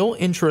were still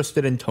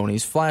interested in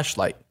Tony's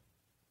flashlight,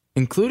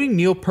 including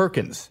Neil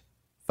Perkins,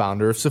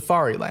 founder of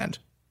Safariland,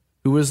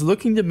 who was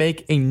looking to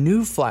make a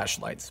new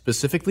flashlight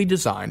specifically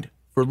designed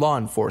for law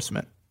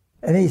enforcement.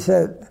 And he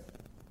said,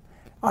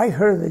 "I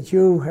heard that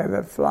you have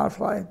a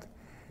flashlight.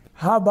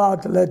 How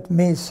about let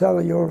me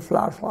sell your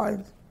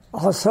flashlight?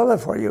 I'll sell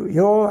it for you.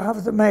 You'll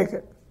have to make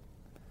it."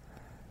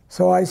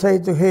 So I say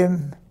to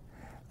him,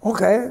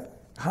 "Okay,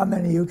 how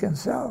many you can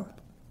sell?"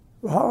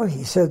 Well,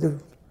 he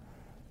said,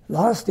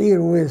 "Last year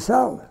we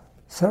sold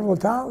several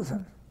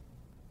thousand.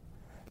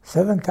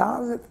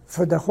 7,000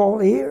 for the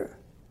whole year?"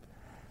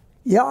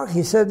 Yeah,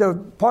 he said the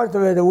part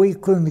of it we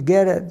couldn't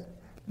get it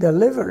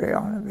delivery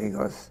on it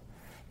because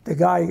the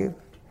guy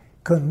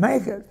couldn't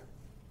make it.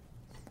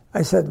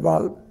 I said,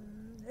 "Well,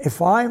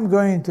 if I'm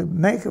going to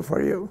make it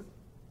for you,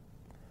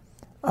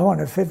 I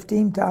want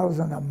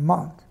 $15,000 a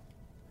month."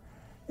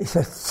 He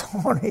said,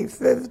 "Tony,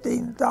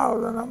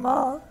 $15,000 a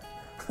month?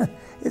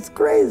 It's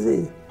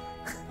crazy."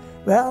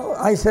 Well,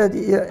 I said,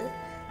 "Yeah,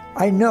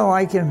 I know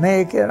I can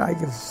make it, I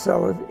can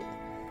sell it,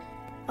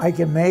 I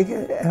can make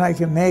it, and I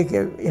can make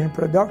it in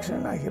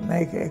production, I can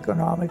make it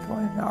economical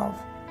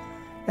enough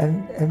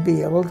and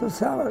be able to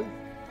sell it.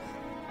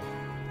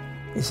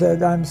 He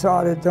said, I'm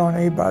sorry,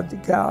 Tony, but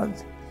God,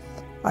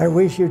 I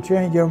wish you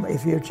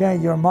if you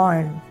change your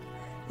mind,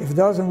 if it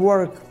doesn't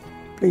work,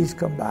 please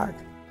come back.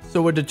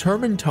 So a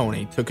determined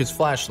Tony took his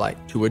flashlight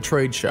to a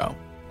trade show.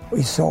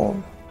 We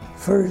sold,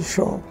 first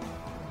show,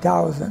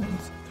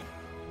 thousands.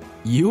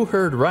 You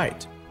heard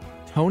right.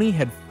 Tony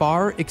had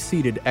far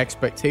exceeded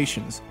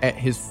expectations at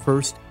his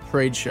first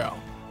trade show.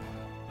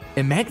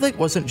 And Maglite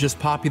wasn't just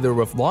popular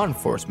with law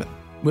enforcement.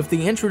 With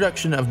the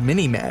introduction of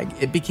Mini-Mag,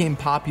 it became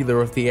popular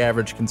with the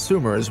average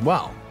consumer as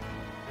well.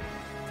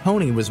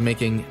 Tony was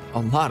making a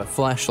lot of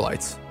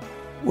flashlights.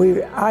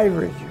 We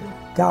averaged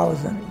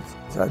thousands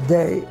a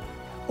day,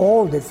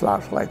 all the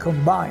flashlights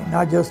combined,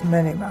 not just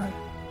Mini-Mag.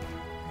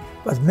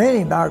 But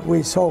Mini-Mag,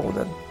 we sold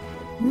them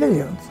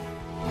millions.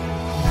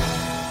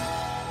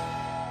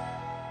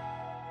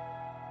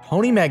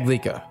 Tony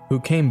Maglica, who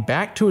came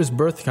back to his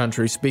birth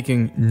country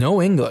speaking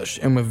no English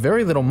and with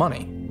very little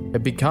money,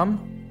 had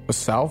become a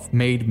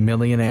self-made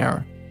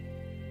millionaire.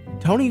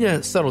 Tony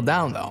didn't settle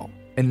down though,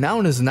 and now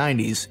in his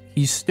 90s,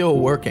 he's still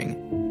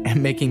working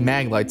and making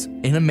Maglites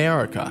in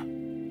America,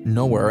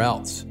 nowhere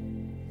else.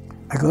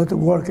 I go to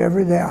work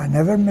every day. I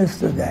never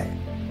miss a day.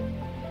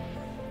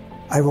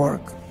 I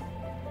work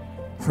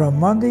from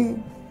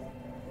Monday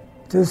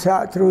through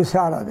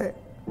Saturday.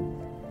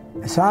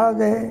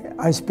 Saturday,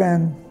 I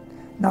spend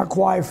not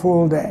quite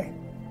full day.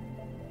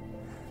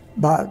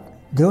 But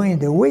during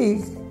the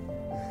week,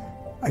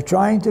 I'm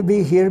trying to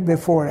be here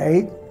before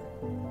 8,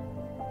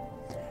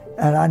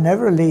 and I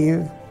never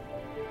leave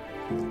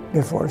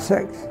before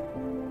 6,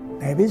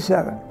 maybe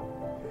 7.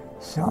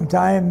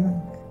 Sometime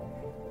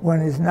when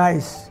it's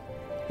nice,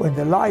 when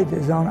the light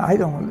is on, I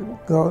don't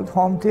go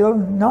home till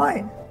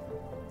 9.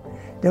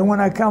 Then when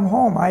I come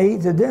home, I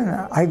eat the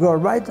dinner. I go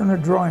right on the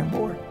drawing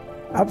board,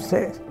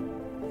 upstairs.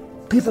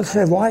 People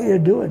say, why you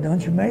do it?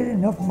 Don't you make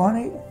enough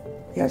money?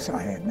 Yes, I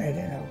have made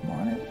enough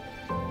money.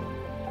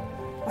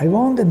 I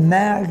want the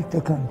MAG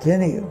to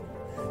continue.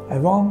 I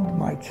want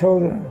my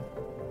children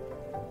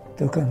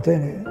to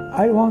continue.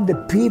 I want the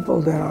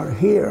people that are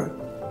here,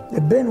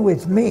 that have been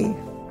with me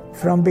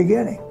from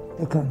beginning,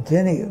 to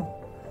continue.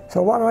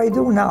 So what do I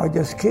do now? I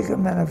just kick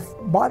them in the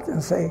butt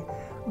and say,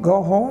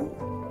 go home?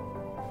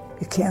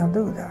 You can't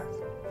do that.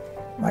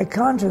 My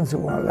conscience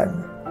won't let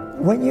me.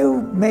 When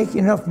you make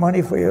enough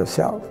money for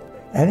yourself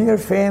and your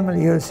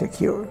family, you're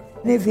secure.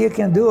 And if you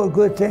can do a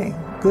good thing,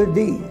 good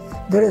deed,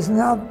 there is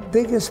no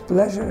biggest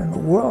pleasure in the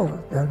world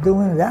than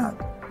doing that.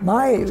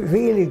 My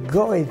really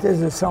goal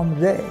is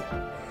someday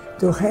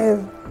to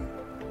have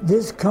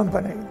this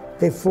company,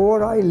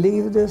 before I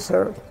leave this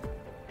earth,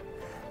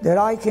 that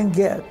I can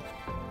get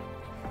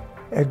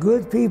a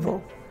good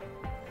people,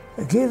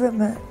 give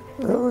them a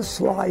little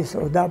slice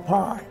of that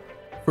pie.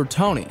 For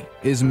Tony,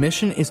 his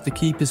mission is to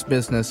keep his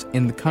business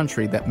in the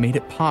country that made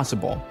it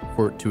possible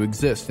for it to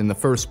exist in the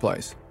first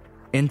place,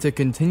 and to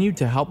continue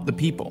to help the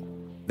people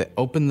that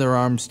open their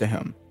arms to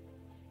him.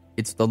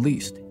 It's the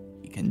least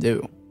he can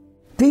do.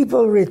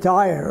 People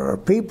retire, or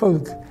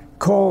people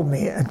call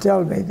me and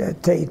tell me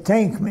that they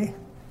thank me.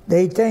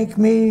 They thank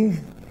me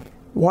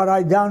what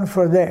I done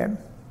for them,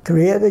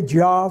 create a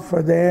job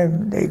for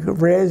them, they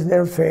raise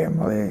their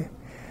family,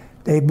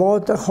 they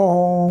bought a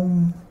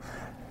home,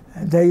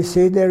 they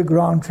see their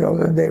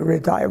grandchildren, they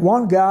retire.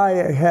 One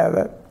guy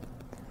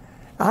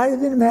I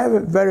didn't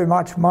have very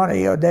much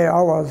money. I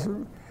was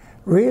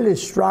really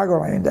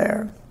struggling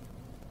there.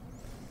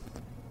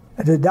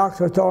 And the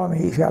doctor told me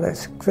he's got to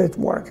quit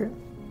working.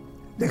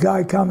 The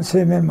guy comes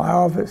in my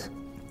office,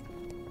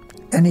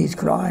 and he's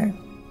crying.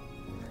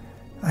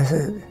 I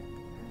said,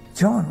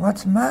 John,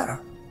 what's the matter?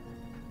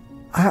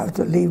 I have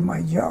to leave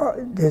my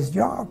job, this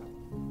job.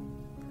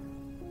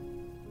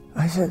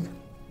 I said,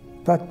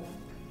 but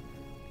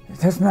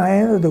that's not the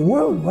end of the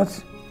world.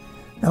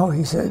 No,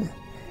 he said,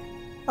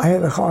 I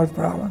have a heart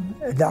problem.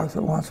 The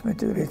doctor wants me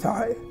to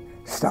retire,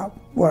 stop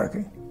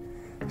working.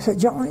 I said,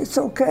 John, it's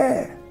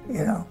okay,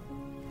 you know.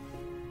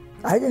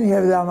 I didn't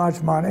have that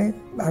much money.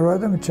 I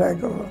wrote him a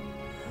check of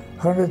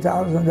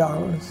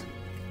 $100,000,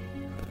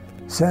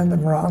 send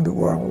them around the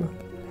world.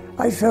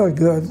 I felt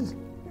good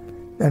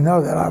to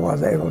know that I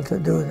was able to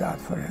do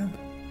that for him.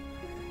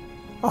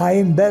 I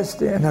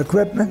invest in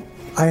equipment.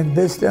 I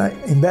invest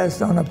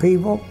on the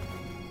people.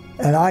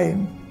 And I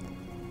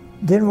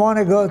didn't want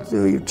to go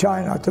to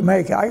China to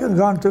make it. I could have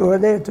gone over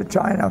there to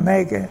China and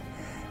make it.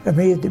 I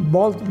mean, the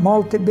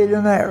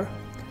multi-billionaire.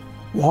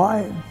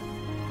 Why?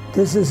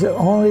 This is the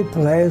only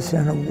place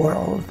in the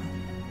world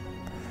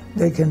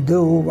they can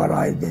do what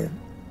I did.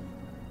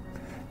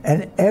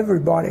 And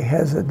everybody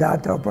has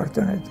that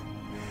opportunity.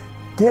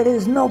 There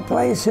is no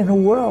place in the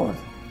world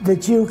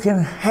that you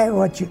can have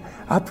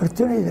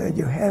opportunity that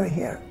you have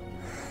here.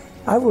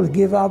 I will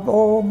give up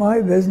all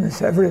my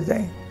business,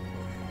 everything,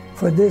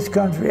 for this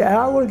country.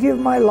 I will give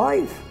my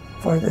life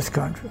for this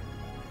country.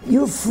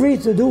 You're free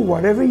to do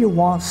whatever you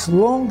want, as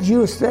long as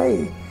you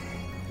stay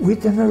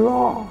within the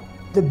law.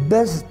 The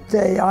best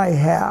day I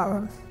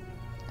have,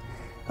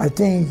 I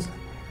think,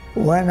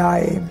 when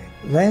I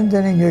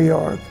landed in New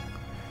York,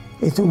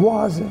 it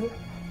was a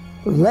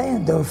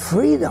land of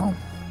freedom.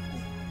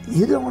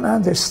 You don't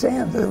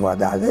understand what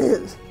that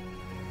is.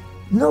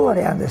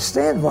 Nobody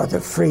understands what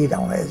the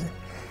freedom is.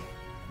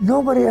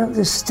 Nobody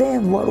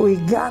understands what we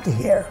got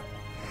here.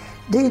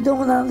 They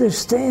don't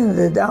understand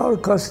that our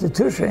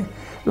Constitution,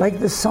 like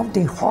there's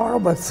something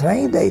horrible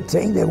thing, they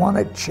think they want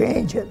to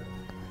change it.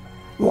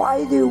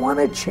 Why do you want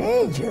to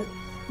change it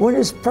when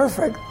it's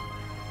perfect?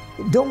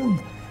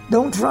 Don't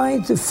try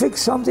to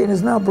fix something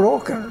that's not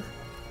broken.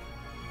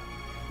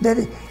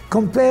 That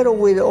compared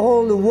with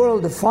all the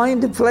world, to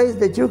find a place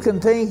that you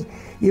can think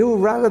you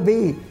would rather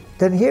be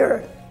than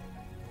here.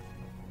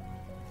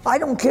 I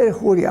don't care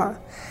who you are.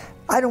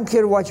 I don't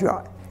care what you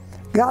are.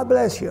 God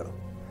bless you.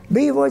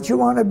 Be what you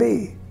want to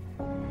be.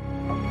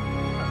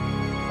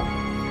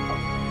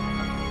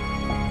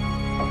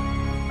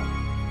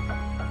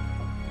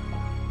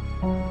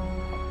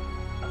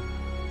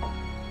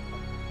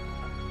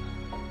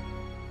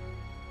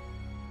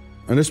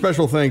 And a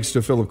special thanks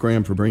to Philip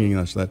Graham for bringing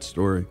us that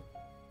story,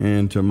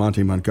 and to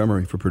Monty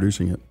Montgomery for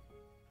producing it.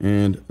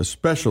 And a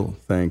special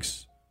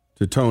thanks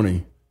to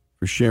Tony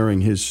for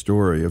sharing his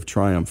story of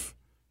triumph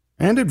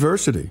and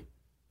adversity.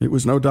 It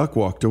was no duck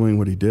walk doing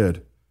what he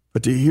did,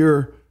 but to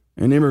hear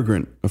an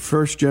immigrant, a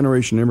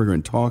first-generation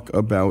immigrant, talk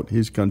about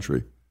his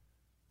country.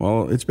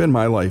 Well, it's been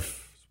my life's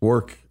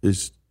work,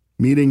 is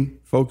meeting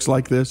folks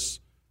like this,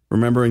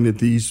 remembering that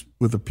these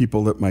were the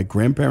people that my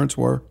grandparents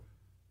were,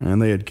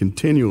 and they had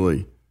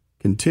continually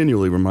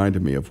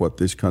reminded me of what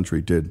this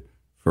country did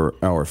for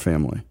our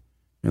family.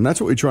 And that's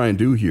what we try and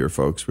do here,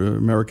 folks.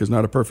 America's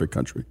not a perfect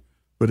country,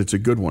 but it's a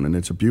good one, and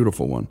it's a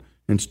beautiful one.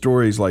 And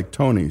stories like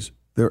Tony's,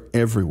 they're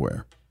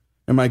everywhere.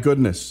 And my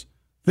goodness,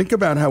 think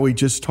about how he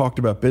just talked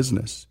about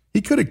business.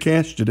 He could have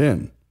cashed it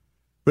in,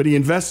 but he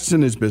invests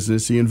in his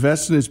business, he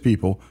invests in his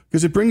people,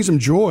 because it brings him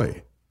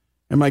joy.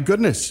 And my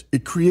goodness,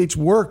 it creates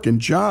work and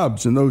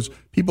jobs, and those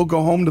people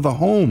go home to the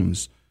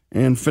homes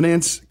and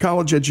finance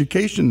college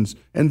educations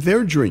and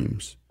their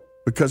dreams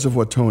because of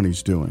what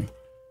Tony's doing.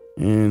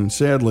 And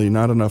sadly,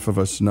 not enough of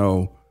us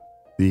know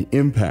the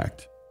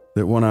impact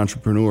that one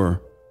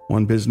entrepreneur,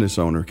 one business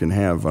owner can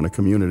have on a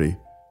community,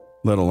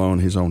 let alone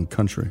his own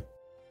country.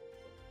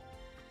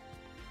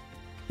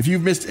 If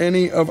you've missed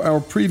any of our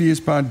previous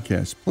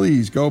podcasts,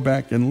 please go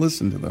back and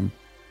listen to them.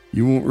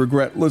 You won't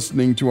regret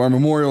listening to our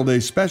Memorial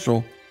Day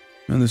special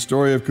and the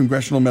story of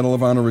Congressional Medal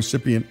of Honor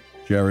recipient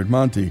Jared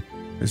Monty,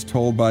 as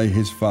told by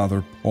his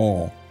father,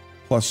 Paul,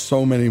 plus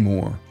so many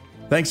more.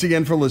 Thanks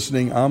again for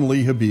listening. I'm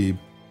Lee Habib,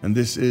 and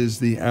this is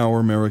the Our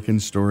American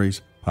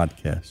Stories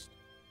podcast.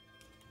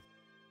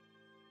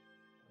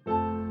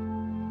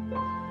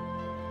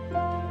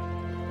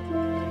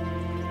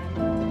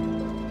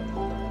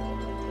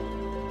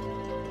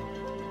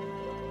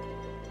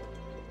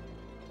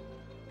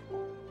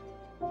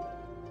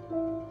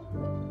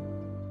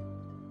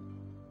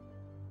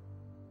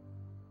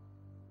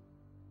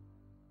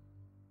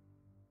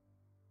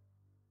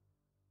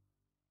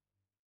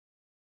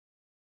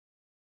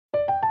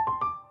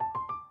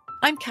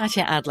 I'm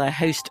Katya Adler,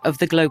 host of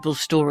The Global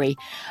Story.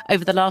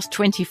 Over the last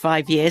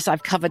 25 years,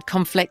 I've covered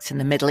conflicts in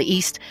the Middle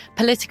East,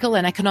 political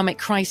and economic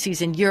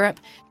crises in Europe,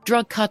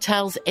 drug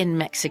cartels in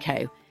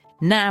Mexico.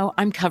 Now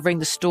I'm covering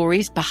the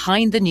stories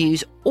behind the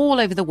news all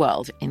over the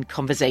world in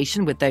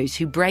conversation with those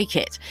who break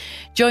it.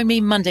 Join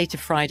me Monday to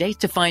Friday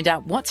to find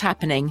out what's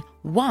happening,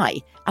 why,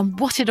 and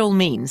what it all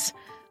means.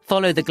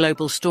 Follow The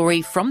Global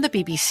Story from the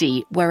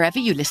BBC wherever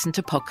you listen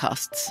to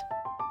podcasts.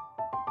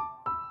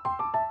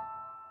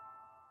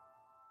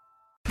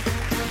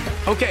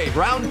 Okay,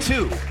 round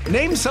two.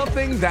 Name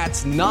something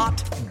that's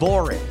not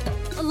boring.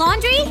 A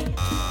laundry?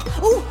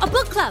 Ooh, a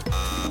book club.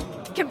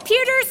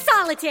 Computer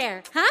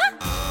solitaire, huh?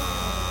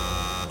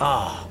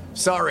 Ah,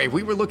 sorry,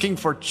 we were looking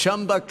for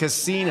Chumba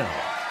Casino.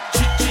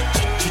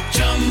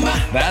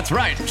 That's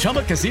right,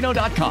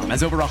 ChumbaCasino.com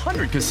has over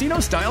 100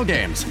 casino-style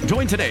games.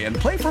 Join today and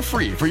play for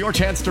free for your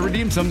chance to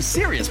redeem some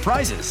serious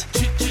prizes.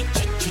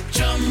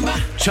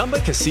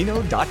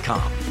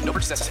 ChumbaCasino.com. No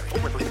purchase necessary.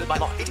 Void where prohibited by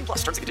law. 18+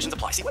 terms and conditions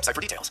apply. See website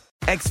for details.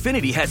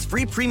 Xfinity has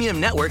free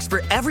premium networks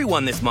for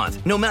everyone this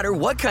month, no matter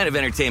what kind of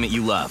entertainment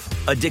you love.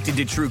 Addicted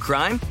to true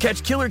crime?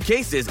 Catch killer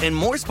cases and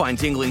more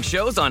spine-tingling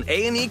shows on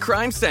A&E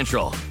Crime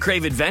Central.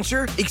 Crave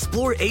adventure?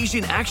 Explore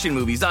Asian action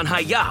movies on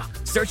Hi-YAH.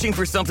 Searching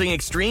for something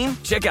extreme?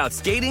 Check out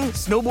skating,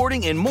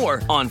 snowboarding, and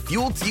more on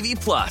Fuel TV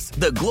Plus,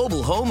 the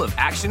global home of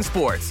action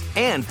sports.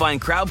 And find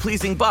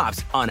crowd-pleasing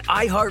bops on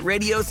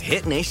iHeartRadio's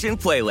Hit Nation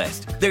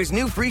playlist. There's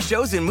new free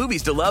shows and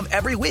movies to love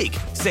every week.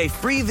 Say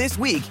free this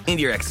week in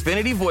your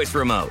Xfinity voice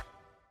remote.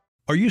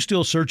 Are you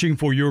still searching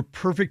for your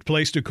perfect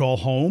place to call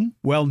home?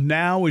 Well,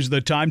 now is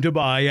the time to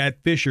buy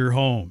at Fisher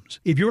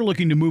Homes. If you're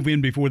looking to move in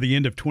before the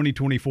end of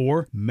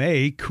 2024,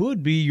 May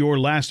could be your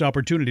last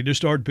opportunity to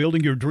start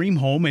building your dream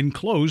home and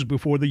close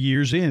before the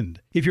year's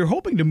end. If you're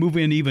hoping to move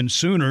in even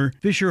sooner,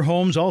 Fisher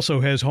Homes also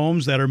has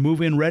homes that are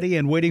move-in ready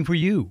and waiting for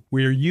you,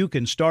 where you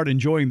can start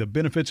enjoying the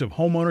benefits of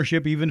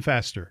homeownership even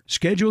faster.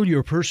 Schedule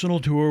your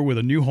personal tour with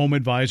a new home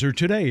advisor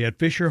today at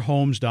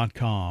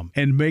FisherHomes.com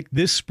and make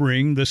this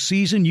spring the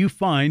season you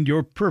find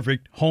your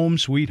perfect home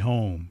sweet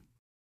home.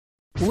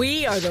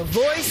 We are the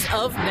voice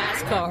of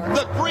NASCAR.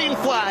 The green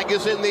flag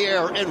is in the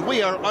air, and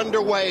we are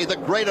underway. The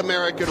Great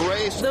American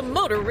Race. The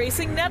Motor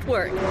Racing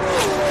Network.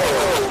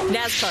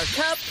 NASCAR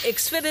Cup,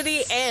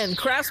 Xfinity, and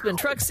Craftsman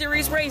Truck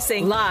Series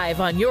Racing live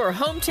on your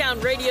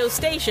hometown radio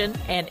station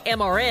and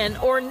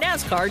MRN or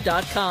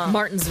NASCAR.com.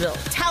 Martinsville,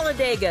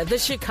 Talladega, the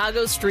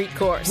Chicago Street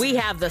Course. We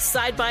have the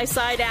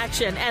side-by-side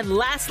action and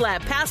last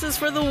lap passes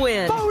for the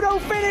win. Photo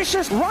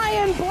finishes.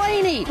 Ryan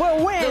Blaney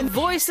will win. The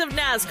voice of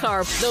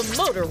NASCAR, the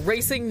Motor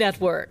Racing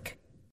Network.